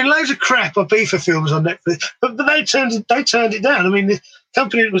 There's been loads of crap Ibiza films on Netflix, but they turned it down. I mean, the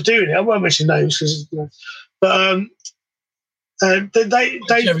company that was doing it, I won't mention names because, but they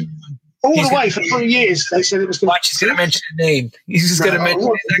all the way for 3 years they said it was. Watch, he's going to mention the name. He's just going to mention. He's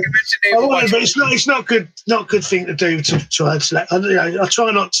not going to mention the name. But it's not good. Not good thing to do to try and select. I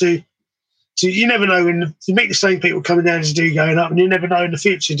try not to. You never know when you meet the same people coming down as you do going up, and you never know in the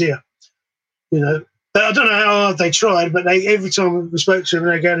future, do you? You know. But I don't know how hard they tried, but every time we spoke to them,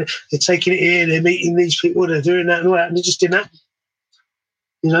 they're taking it here, they're meeting these people, they're doing that and all that, and it just didn't happen.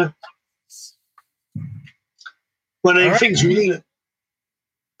 You know? One of the things, really.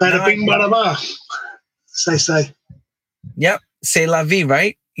 Bada bing, bada ba, as they say. Yep. C'est la vie,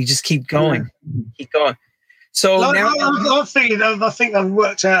 right? You just keep going. Yeah. Keep going. So now I think I've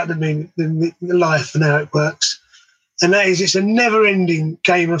worked out the life and how it works. And that is, it's a never-ending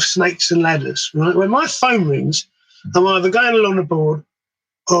game of snakes and ladders. Right? When my phone rings, I'm either going along the board,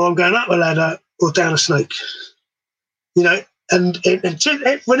 or I'm going up a ladder, or down a snake. You know, and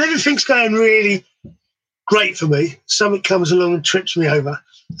when everything's going really great for me, something comes along and trips me over.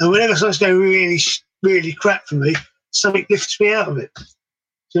 And whenever something's going really, really crap for me, something lifts me out of it. Do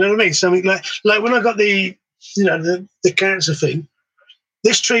you know what I mean? Something like when I got the cancer thing.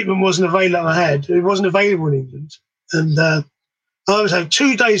 This treatment wasn't available. It wasn't available in England. And I was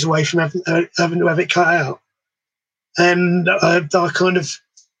 2 days away from having to have it cut out. And I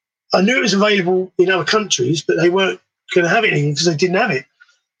knew it was available in other countries, but they weren't going to have it in England because they didn't have it.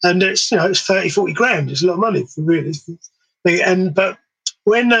 And it's 30, 40 grand. It's a lot of money for really. But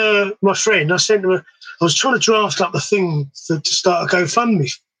when my friend, I sent him I was trying to draft up the thing to start a GoFundMe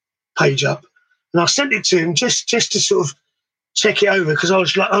page up. And I sent it to him just to sort of check it over because I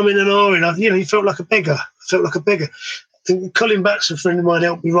was like, I'm in an ahhing. He felt like a beggar. And Colin Batts, a friend of mine,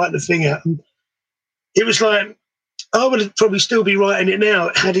 helped me write the thing out. And it was like, I would probably still be writing it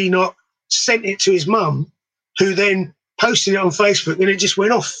now had he not sent it to his mum, who then posted it on Facebook, and it just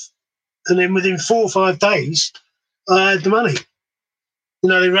went off. And then within 4 or 5 days, I had the money.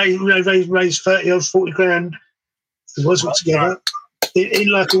 They raised 30 or 40 grand. It was altogether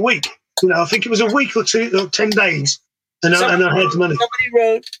in like a week. I think it was a week or 2 or 10 days, and I had the money. Somebody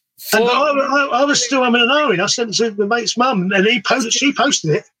wrote. And I was still in an ahhing. I sent it to my mate's mum, and she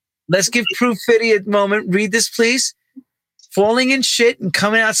posted it. Let's give Proof Fitty a moment. Read this, please. Falling in shit and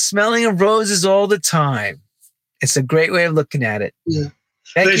coming out smelling of roses all the time. It's a great way of looking at it. Yeah.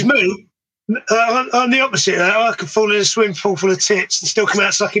 There's me. I'm the opposite. I could fall in a swimming pool full of tits and still come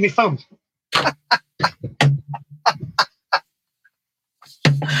out sucking my thumb.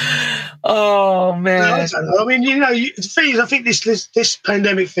 Oh man! I mean, the thing is, I think this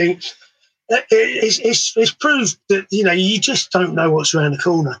pandemic thing it's proved that you just don't know what's around the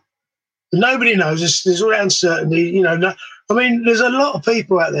corner. Nobody knows. There's all that uncertainty. I mean, there's a lot of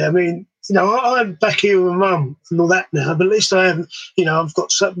people out there. I mean, I'm back here with my mum and all that now, but at least I haven't. I've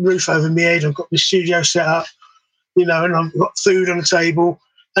got some roof over my head. I've got my studio set up. And I've got food on the table.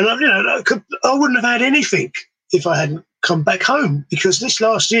 And I wouldn't have had anything if I hadn't come back home, because this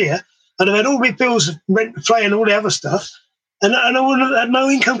last year I'd have had all my bills of rent, play, and all the other stuff, and I wouldn't have had no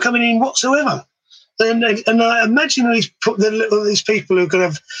income coming in whatsoever. And I imagine these people who are going to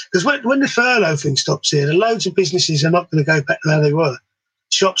have, because when the furlough thing stops here, loads of businesses are not going to go back to how they were.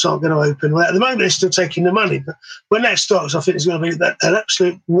 Shops aren't going to open. Well, at the moment, they're still taking the money, but when that stops, I think there's going to be an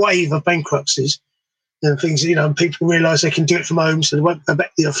absolute wave of bankruptcies and things. And people realise they can do it from home, so they won't go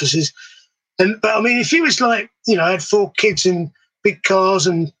back to the offices. But I mean, if you was like, I had 4 kids and big cars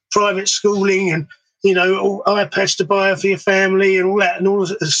and private schooling and, all iPads to buy for your family and all that, and all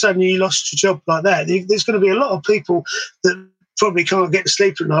of a sudden you lost your job like that, there's going to be a lot of people that probably can't get to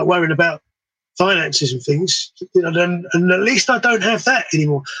sleep at night worrying about finances and things. And at least I don't have that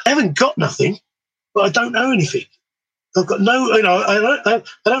anymore. I haven't got nothing, but I don't owe anything. I've got no, I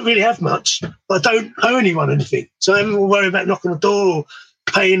don't really have much, but I don't owe anyone anything. So I'm worried about knocking on the door or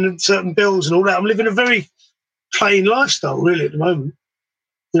paying certain bills and all that. I'm living a very plain lifestyle, really, at the moment,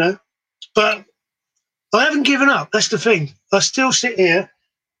 But I haven't given up. That's the thing. I still sit here.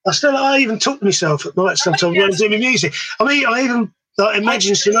 I even talk to myself at night sometimes when I'm doing my music. I mean, I even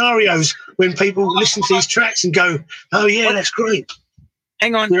imagine scenarios when people listen to these tracks and go, "Oh yeah, that's great."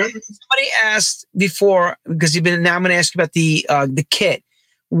 Hang on. Somebody asked before, because now I'm going to ask you about the kit.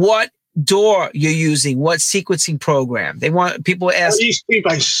 What DAW you're using? What sequencing program? People ask. I use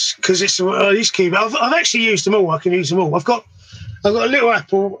Cubase because I use Cubase. I've actually used them all. I can use them all. I've got a little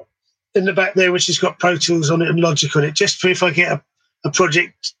Apple in the back there, which has got Pro Tools on it and Logic on it, just for if I get a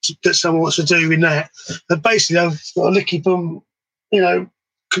project that someone wants to do in that. But basically, I've got a licky boom,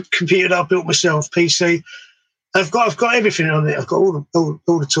 computer that I built myself, PC. I've got everything on it. I've got all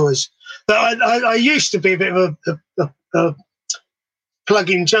the toys. But I used to be a bit of a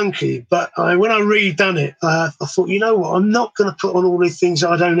plug-in junkie. But when I redone it, I thought, you know what? I'm not going to put on all these things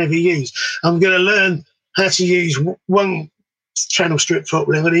that I don't ever use. I'm going to learn how to use one channel strip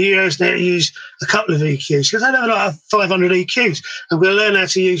properly. I'm going to use how to use a couple of EQs because I know like 500 EQs. I'm going to learn how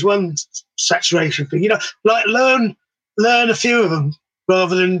to use one saturation thing. Like learn a few of them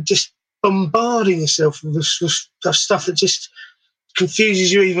rather than just bombarding yourself with stuff that just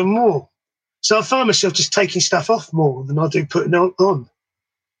confuses you even more. So I find myself just taking stuff off more than I do putting it on.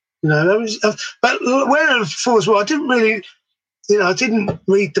 But where before as well, I didn't really. I didn't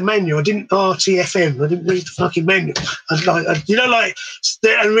read the manual. I didn't RTFM. I didn't read the fucking manual. And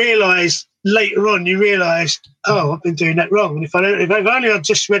realise later on, you realise, oh, I've been doing that wrong. And if only I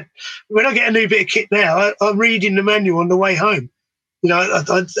just read, when I get a new bit of kit now, I'm reading the manual on the way home.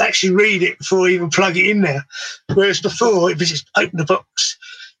 I'd actually read it before I even plug it in there. Whereas before, it was just open the box,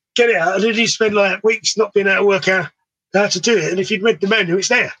 get it out, and then you spend like weeks not being able to work out how to do it. And if you'd read the manual, it's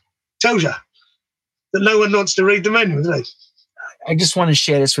there. Tells you that no one wants to read the manual, do they? I just want to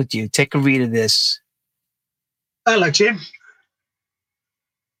share this with you. Take a read of this. Hello, Jim.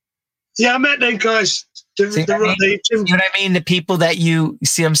 Yeah, I met them guys. See what I mean? The people that you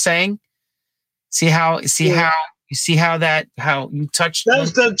see, I'm saying. How you touched.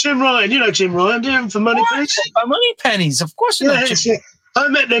 That's the Jim Ryan. You know Jim Ryan, do you? For Money Pennies. Money Pennies, of course. Yeah. I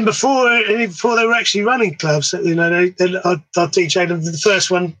met them before they were actually running clubs. I DJ'd them the first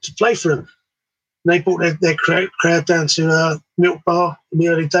one to play for them. They brought their crowd down to Milk Bar in the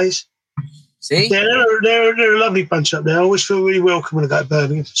early days. See? Yeah, they're a lovely bunch up there. I always feel really welcome when I go to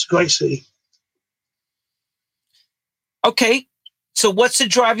Birmingham. It's a great city. Okay, so what's the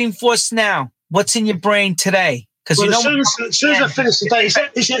driving force now? What's in your brain today? Because as soon as I finish today,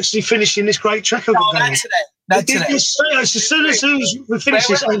 it's actually finishing this great track I've got going. Not today. As soon as we finish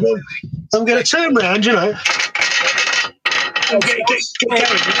this, I'm going to turn around, and get going.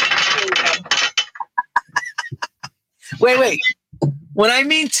 Wait. When I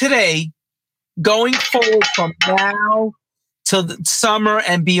mean today, going forward from now till the summer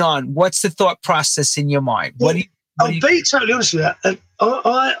and beyond, what's the thought process in your mind? I'll be totally honest with you.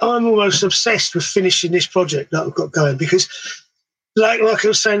 I'm almost obsessed with finishing this project that I've got going because, like I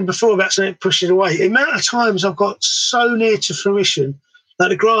was saying before about something pushing away, the amount of times I've got so near to fruition, like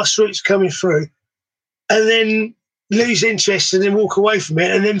the grassroots coming through, and then lose interest and then walk away from it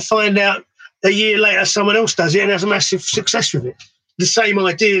and then find out a year later someone else does it and has a massive success with it. The same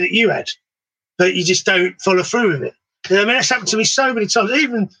idea that you had, but you just don't follow through with it. That's happened to me so many times,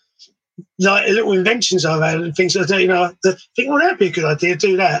 even like little inventions I've had and things like that, think, well, that'd be a good idea,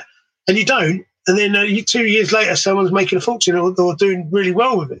 do that. And you don't. And then 2 years later, someone's making a fortune or doing really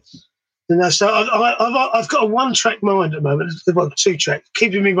well with it. So I've got a one-track mind at the moment, well, 2-track,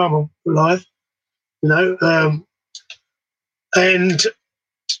 keeping me mum alive, and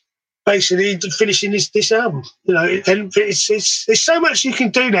basically finishing this album, and it's so much you can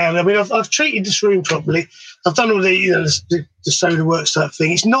do now. I mean, I've treated this room properly. I've done all the soda works type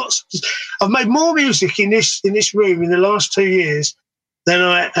thing. It's not. I've made more music in this room in the last 2 years than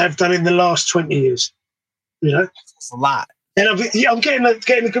I have done in the last 20 years. That's a lot. And I'm getting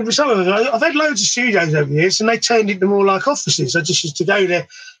a good result of it. I've had loads of studios over the years, and they turned into more like offices. I just used to go there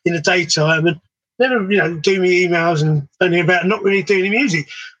in the daytime and never, do me emails and only about not really doing the music.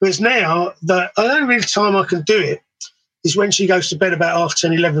 Whereas now, the only real time I can do it is when she goes to bed about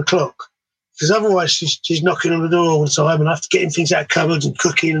 10:30, 11 o'clock. Because otherwise she's knocking on the door all the time and I have to get things out of cupboards and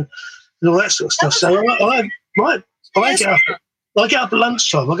cooking and all that sort of stuff. So I get up at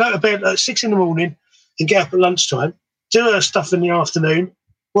lunchtime. I go to bed at 6 in the morning and get up at lunchtime, do her stuff in the afternoon,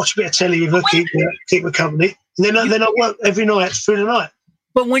 watch a bit of telly with her, keep her company, and then I work every night through the night.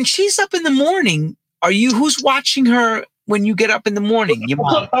 But when she's up in the morning, who's watching her when you get up in the morning? Your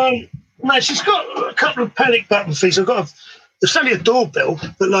mom? No, she's got a couple of panic button things. There's only a doorbell,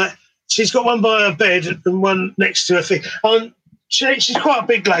 but she's got one by her bed and one next to her thing. She's quite a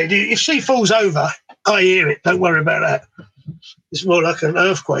big lady. If she falls over, I hear it. Don't worry about that. It's more like an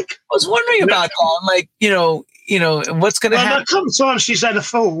earthquake. I was wondering about that. What's going to happen? A couple of times she's had a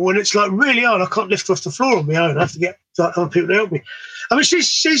fall when it's really hard. I can't lift her off the floor on my own. I have to get other people to help me. I mean,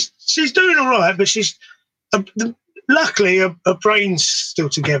 she's doing all right, but she's luckily her brain's still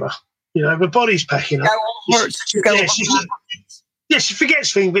together. Her body's packing up. She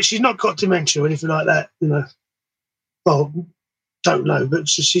forgets things, but she's not got dementia or anything like that. Well, don't know, but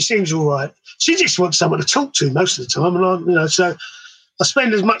she seems all right. She just wants someone to talk to most of the time, and so I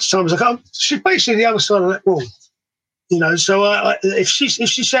spend as much time as I can. She's basically the other side of that wall, So if she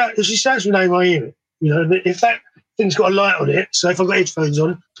shouts my name, I hear it. If that thing's got a light on it, so if I've got headphones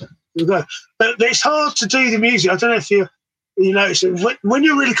on, we'll go. But it's hard to do the music. I don't know if you notice it. When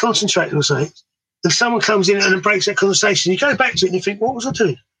you're really concentrating on something, and someone comes in and breaks that conversation, you go back to it and you think, what was I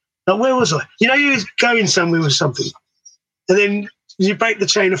doing? Like, where was I? You was going somewhere with something, and then you break the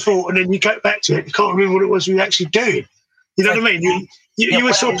chain of thought, and then you go back to it. You can't remember what it was you were actually doing. You know what I mean? You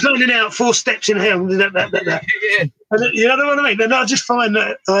were sort of planning out 4 steps in hell. That. And you know what I mean? And I just find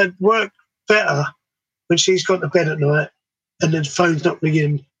that I work better when she's gone to bed at night, and then the phone's not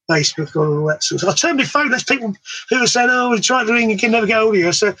ringing, Facebook on, and all that sort of stuff. I turn my phone. There's people who are saying, "Oh, we tried to ring and can never get hold of you."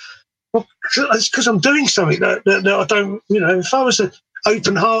 I said, "Well, it's because I'm doing something that I don't. If I was an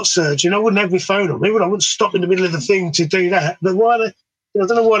open heart surgeon, I wouldn't have my phone on me. I wouldn't stop in the middle of the thing to do that. But why I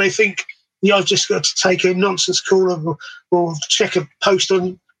don't know why they think I've just got to take a nonsense call or check a post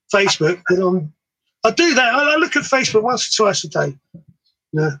on Facebook. I do that. I look at Facebook once or twice a day.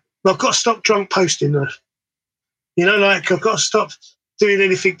 I've got to stop drunk posting though. I've got to stop doing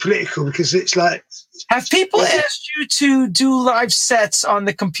anything political because it's like. Have people asked you to do live sets on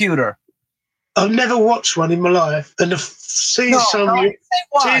the computer? I've never watched one in my life, and I've seen somebody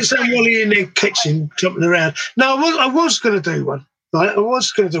in their kitchen jumping around. No, I was going to do one. Right? I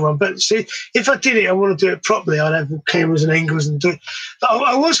was going to do one, but see, if I did it, I want to do it properly. I'd have cameras and angles and do it. But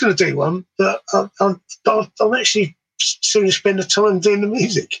I was going to do one, but I'm actually soon to spend the time doing the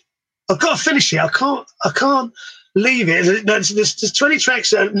music. I've got to finish it. I can't leave it. There's 20 tracks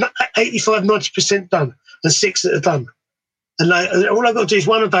that are 85, 90% done, and 6 that are done. And all I've got to do is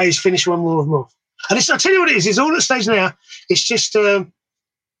one a day is finish one more of them off. And I'll tell you what it is. It's all at the stage now. It's just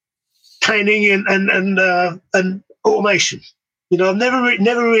panning and automation. I've never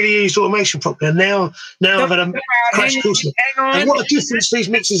really used automation properly. And now I've had a crash course. And what a difference these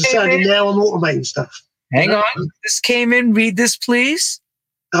mixes are sounding now. I'm automating stuff. Hang on. This came in. Read this, please.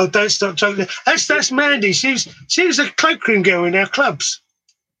 Oh, don't stop joking. That's Mandy. She was a cloakroom girl in our clubs.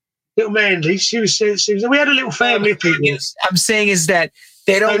 Little Mandy. She was. We had a little family of people. I'm saying is that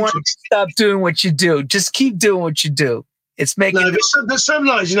they don't want to stop doing what you do. Just keep doing what you do. It's making. No, but some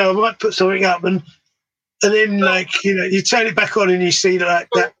nights, I might put something up and then you turn it back on and you see that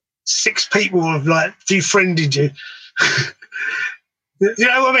 6 people have befriended you. You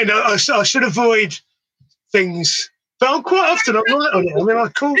know what I mean? I should avoid things, but I'm quite often I'm right on it. I mean, I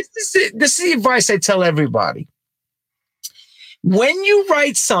call. This is the advice I tell everybody. When you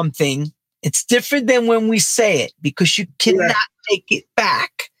write something, it's different than when we say it because you cannot take it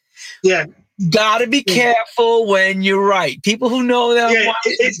back. Yeah. Gotta be careful when you write. People who know that. Yeah,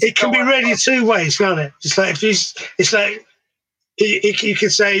 it can be read in 2 ways, can't it? It's like you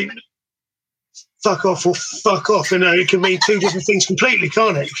could say fuck off or fuck off. It can mean 2 different things completely,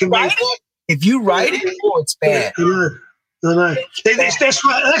 can't it? It can mean, if you write it, it's bad. I know. That's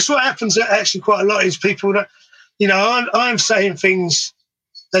what happens actually quite a lot is people that I'm saying things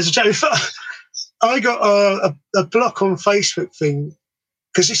as a joke. I got a block on Facebook thing.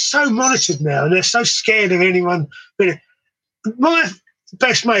 Because it's so monitored now, and they're so scared of anyone. My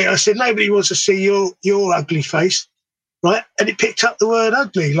best mate, I said, nobody wants to see your ugly face, right? And it picked up the word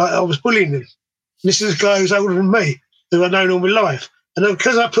ugly, like I was bullying him. And this is a guy who's older than me, who I've known all my life. And then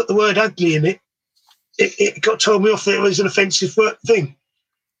because I put the word ugly in it got told me off that it was an offensive thing.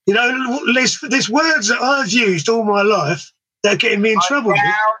 There's words that I've used all my life that are getting me in trouble.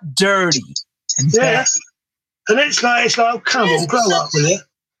 Dirty. Yeah. And it's like, oh, come on, grow up with it.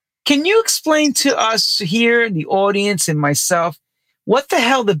 Can you explain to us here, the audience and myself, what the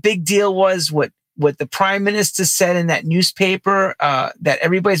hell the big deal was, what the Prime Minister said in that newspaper that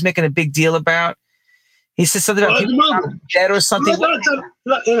everybody's making a big deal about? He said something about people dead or something.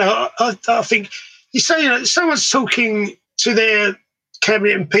 I think you say someone's talking to their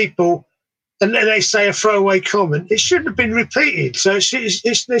cabinet and people and then they say a throwaway comment. It shouldn't have been repeated. So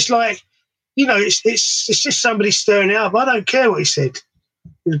it's like, it's just somebody stirring it up. I don't care what he said.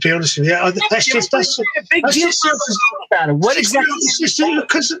 To be honest with you, that's just a big deal about it. What exactly? It's just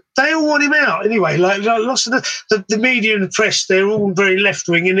because they all want him out anyway. Like lots of the media and the press, they're all very left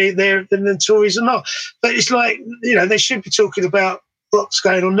wing, and the Tories are not. But it's like they should be talking about what's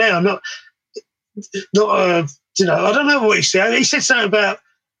going on now, not. I don't know what he said. He said something about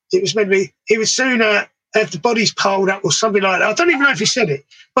it was meant to be. He would sooner have the bodies piled up or something like that. I don't even know if he said it.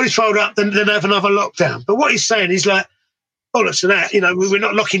 Bodies piled up, then have another lockdown. But what he's saying is like, bollocks to that. We're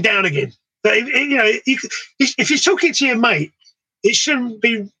not locking down again. But if you're talking to your mate, it shouldn't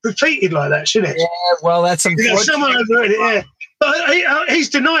be repeated like that, should it? Yeah, well, that's important. Someone overheard it. Yeah. But he's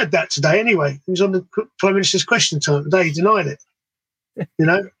denied that today anyway. He was on the Prime Minister's Question Time today. He denied it. You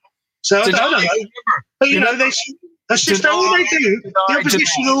know? So I don't know. But, you know, that's just all they do. The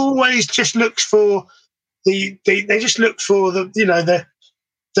opposition always just looks for they just look for the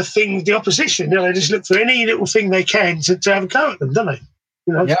thing, the opposition. You know, they just look for any little thing they can to have a go at them, don't they?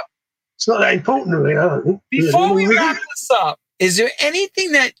 You know? Yep. It's not that important, really, I don't think. Before we wrap this up, is there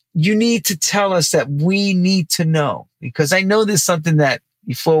anything that you need to tell us that we need to know? Because I know there's something that,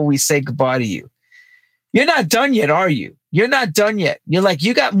 before we say goodbye to you, you're not done yet, are you? You're not done yet. You're like,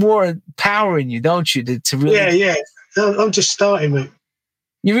 you got more power in you, don't you? To really. Yeah. I'm just starting, mate.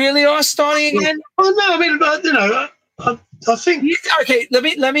 You really are starting again? Well, no, I mean, you know, I think. Okay, let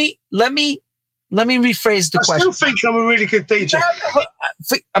me rephrase the question. I still think I'm a really good DJ.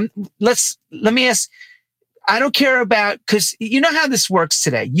 Let me ask. I don't care about, because you know how this works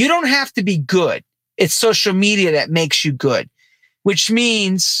today. You don't have to be good. It's social media that makes you good, which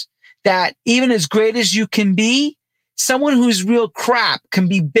means that even as great as you can be, someone who's real crap can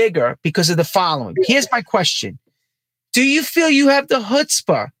be bigger because of the following. Here's my question. Do you feel you have the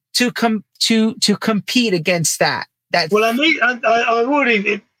chutzpah to compete against that? Well, I've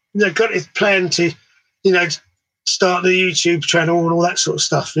already got it planned to, start the YouTube channel and all that sort of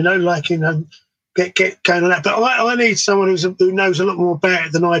stuff. Get going on that. But I need someone who knows a lot more about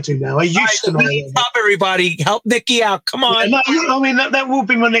it than I do now. I used to know. Help everybody. Help Nikki out. Come on. Yeah, no, I mean, that will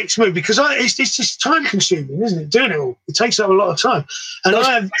be my next move, because it's just time consuming, isn't it? Doing it all. It takes up a lot of time.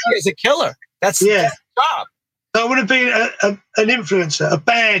 And is a killer. That's the job. I want to be an influencer, a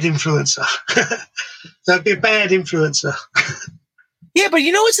bad influencer. I'd be a bad influencer. Yeah, but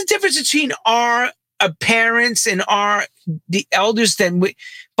you know what's the difference between our parents and the elders?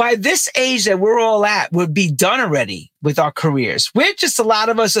 By this age that we're all at, would be done already with our careers. We're just, a lot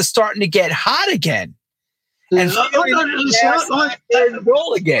of us are starting to get hot again. And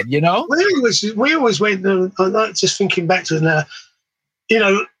roll again, you know? We always went, I'm not just thinking back to it now,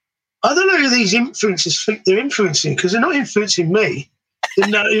 I don't know who these influencers think they're influencing, because they're not influencing me.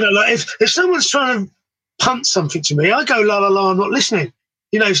 Like if someone's trying to punt something to me, I go, la, la, la, I'm not listening.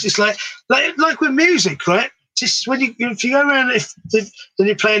 It's just like with music, right? Just if you go around, if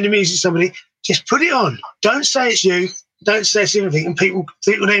you're playing the music to somebody, just put it on. Don't say it's you. Don't say it's anything. And people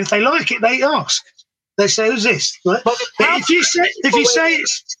then, if they like it, they ask. They say, "Who's this?" Right? But if you say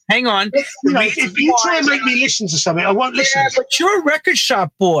it's, hang on. If you try and make me listen to something, I won't listen. Yeah, but you're a record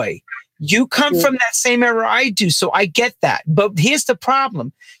shop boy. You come from that same era I do, so I get that. But here's the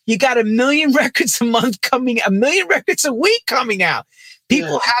problem: you got 1 million records a month coming, 1 million records a week coming out.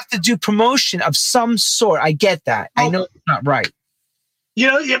 People have to do promotion of some sort. I get that. I know it's not right.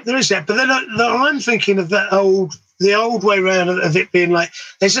 There is that. But then I'm thinking of the old way around of it being like,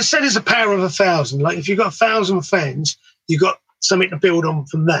 there's a power of 1,000. Like if you've got 1,000 fans, you've got something to build on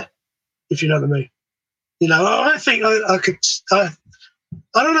from that, if you know what I mean. I think I could, I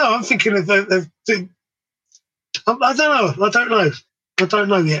don't know. I'm thinking of I don't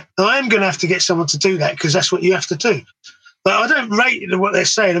know yet. I am going to have to get someone to do that, because that's what you have to do. But I don't rate what they're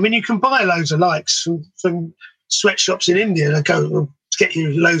saying. I mean, you can buy loads of likes from sweatshops in India that go get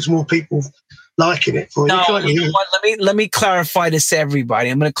you loads more people liking it for you. No, you know what? Let me clarify this to everybody.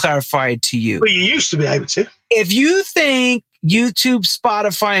 I'm going to clarify it to you. Well, you used to be able to. If you think YouTube,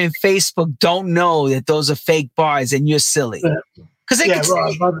 Spotify, and Facebook don't know that those are fake buys, then you're silly. Because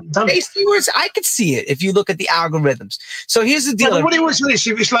they see words. I could see it if you look at the algorithms. So here's the deal. What it was this,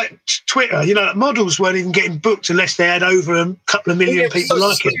 it was like Twitter. Models weren't even getting booked unless they had over a couple of million people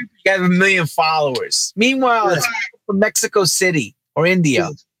like it. You have 1 million followers. Meanwhile, it's from Mexico City or India.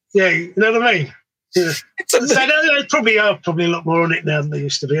 Yeah, you know what I mean? Yeah. They probably are a lot more on it now than they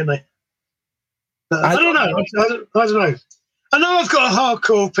used to be, aren't they? I don't know. I don't know. I know I've got a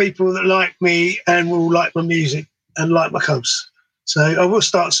hardcore people that like me and will like my music and like my cubs. So I will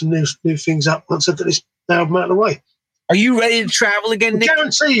start some new things up once I've got this album out of the way. Are you ready to travel again, Nick? I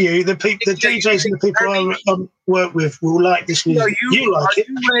guarantee you the DJs and the people I work with will like this music. You like it.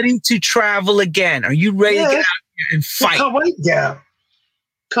 Are you ready to travel again? Are you ready to get out here and fight? I can't wait to get out.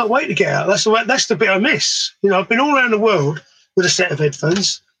 Can't wait to get out. That's the bit I miss. I've been all around the world with a set of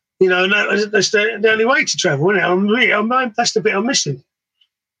headphones. And that's the only way to travel, isn't it? That's the bit I'm missing.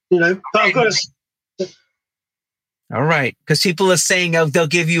 But I've got to. All right, because people are saying they'll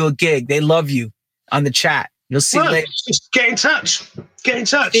give you a gig. They love you on the chat. You'll see later. Just get in touch. Get in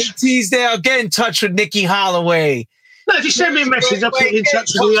touch. Teasdale, get in touch with Nikki Holloway. No, if you send me a message, I'll put you in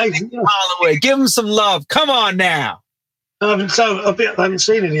touch with the agent. Holloway, give him some love. Come on now. I haven't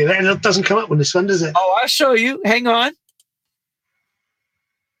seen any of that, and it doesn't come up on this one, does it? Oh, I'll show you. Hang on.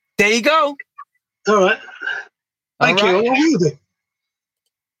 There you go. All right. Thank you. I will do.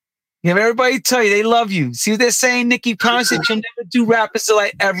 Yeah, everybody tell you they love you. See what they're saying, Nikki? Promise that you'll never do Rappers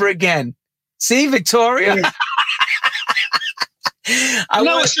Delight ever again. See, Victoria? Yeah. You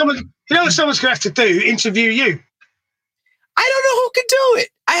know what someone's going to have to do? Interview you. I don't know who can do it.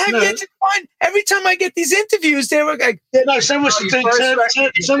 I have yet to find. Every time I get these interviews, they were like, someone should turn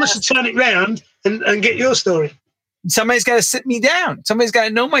it round and get your story. Somebody's got to sit me down. Somebody's got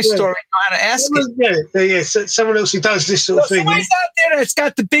to know my story, know how to ask it. So someone else who does this sort of thing. Somebody's out there that's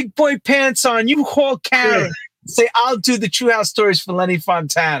got the big boy pants on. You call Karen. Yeah. Say, I'll do the True House stories for Lenny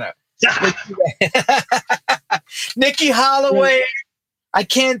Fontana. Nikki Holloway, I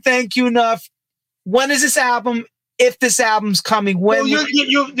can't thank you enough. When is this album? If this album's coming, when? Well,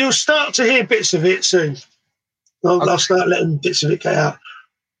 you'll start to hear bits of it soon. I'll start letting bits of it get out.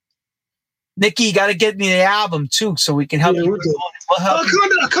 Nikki, you got to get me the album too, so we can help you.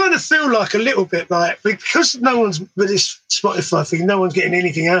 I kind of feel like a little bit like, because no one's with this Spotify thing, no one's getting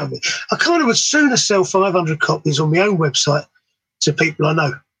anything out of it. I kind of would sooner sell 500 copies on my own website to people I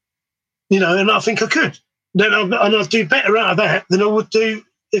know, and I think I could. I'd do better out of that than I would do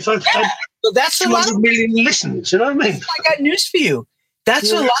if I had that's 200 million listeners. You know what I mean? I got news for you.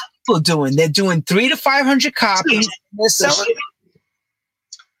 That's what a lot of people are doing. They're doing 300 to 500 copies. They're selling.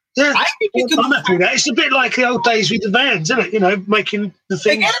 Yeah, I'm happy with that. It's a bit like the old days with the vans, isn't it? Making the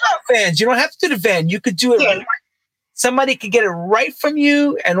thing. Forget about vans. You don't have to do the van. You could do it. Right. Somebody could get it right from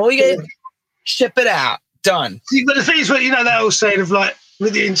you, and all you got to ship it out. Done. See, but the thing is, that old saying of like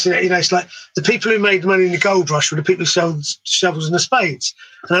with the internet, it's like the people who made money in the gold rush were the people who sold shovels and the spades.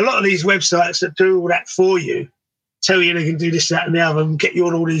 And a lot of these websites that do all that for you tell you they can do this, that, and the other, and get you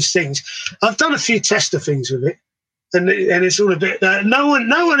on all these things. I've done a few tester things with it. And it's all a bit. No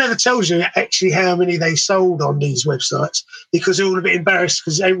one ever tells you actually how many they sold on these websites because they're all a bit embarrassed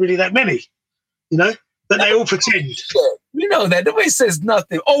because there ain't really that many, But they all pretend. You know that nobody says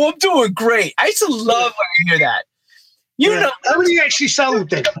nothing. Oh, I'm doing great. I used to love when I hear that. Know how many actually sold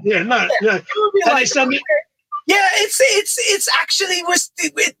then? Yeah, no. Yeah, it's actually was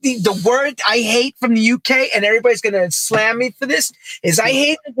the word I hate from the UK, and everybody's gonna slam me for this. Is I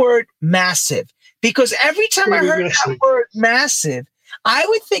hate the word massive. Because every time I heard that word massive, I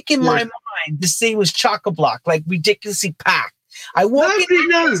would think in my mind this thing was chock-a-block, like ridiculously packed. Nobody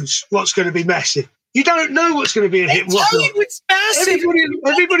knows what's going to be massive. You don't know what's going to be a hit. It's massive.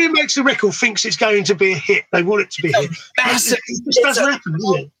 Everybody who makes a record thinks it's going to be a hit. They want it to be a hit. Massive. It just doesn't happen,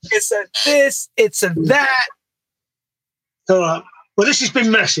 does it? It's a this, it's a that. All right. Well, this has been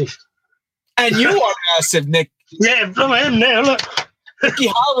massive. And you are massive, Nick. Yeah, I am now. Look. Nikki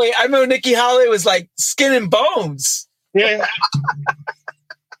Holloway. I remember Nikki Holloway was like skin and bones. Yeah.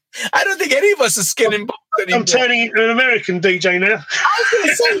 I don't think any of us are skin and bones anymore. I'm turning into an American DJ now. I was going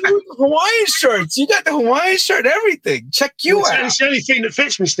to say, you the Hawaiian shirts. You got the Hawaiian shirt and everything. Check you out. It's the only thing that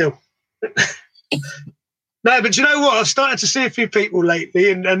fits me still. No, but you know what? I've started to see a few people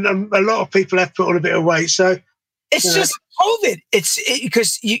lately, and a lot of people have put on a bit of weight. So it's just COVID. It's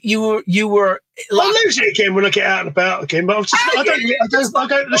because you were. I'll lose it again when I get out and about again. But I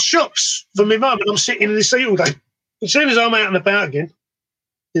go to the shops for my mum, and I'm sitting in the seat all day. As soon as I'm out and about again,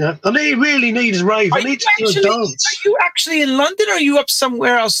 I really need a rave. I need to do a dance. Are you actually in London, or are you up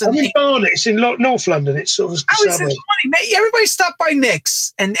somewhere else? I'm in Barnet. It's in North London. It's sort of. Everybody stop by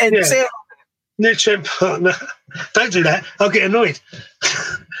Nick's and say. Nick's partner. Don't do that. I'll get annoyed.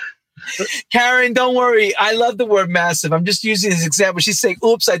 Karen, don't worry. I love the word massive. I'm just using this example. She's saying,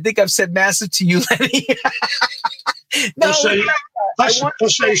 oops, I think I've said massive to you, Lenny. I'll show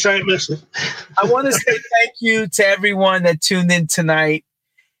you something massive. I want to say thank you to everyone that tuned in tonight.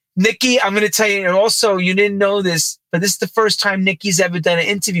 Nikki, I'm going to tell you, and also you didn't know this, but this is the first time Nikki's ever done an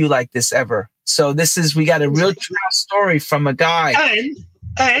interview like this ever. So we got a real true story from a guy.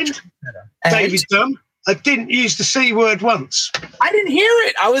 And David Dunn, I didn't use the C word once. I didn't hear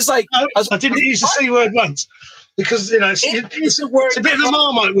it. I was like, I didn't use the C word once because it's a bit of a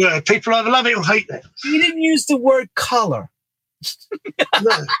Marmite word. People either love it or hate it. You didn't use the word color.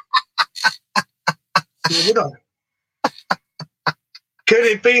 No. Would I? Could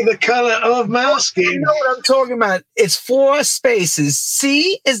it be the color of my skin? You know what I'm talking about? It's 4 spaces.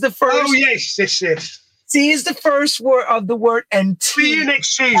 C is the first. Oh yes. C is the first word of the word, and T. See you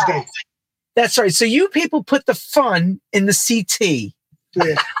next Tuesday. That's right. So you people put the fun in the CT.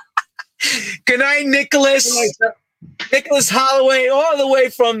 Yeah. Good night, Nicholas. Nicholas Holloway, all the way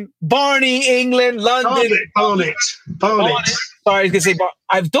from Barney, England, London. Barnet. Sorry, I was going to say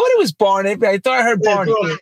I thought it was Barnet, but I thought I heard Barney.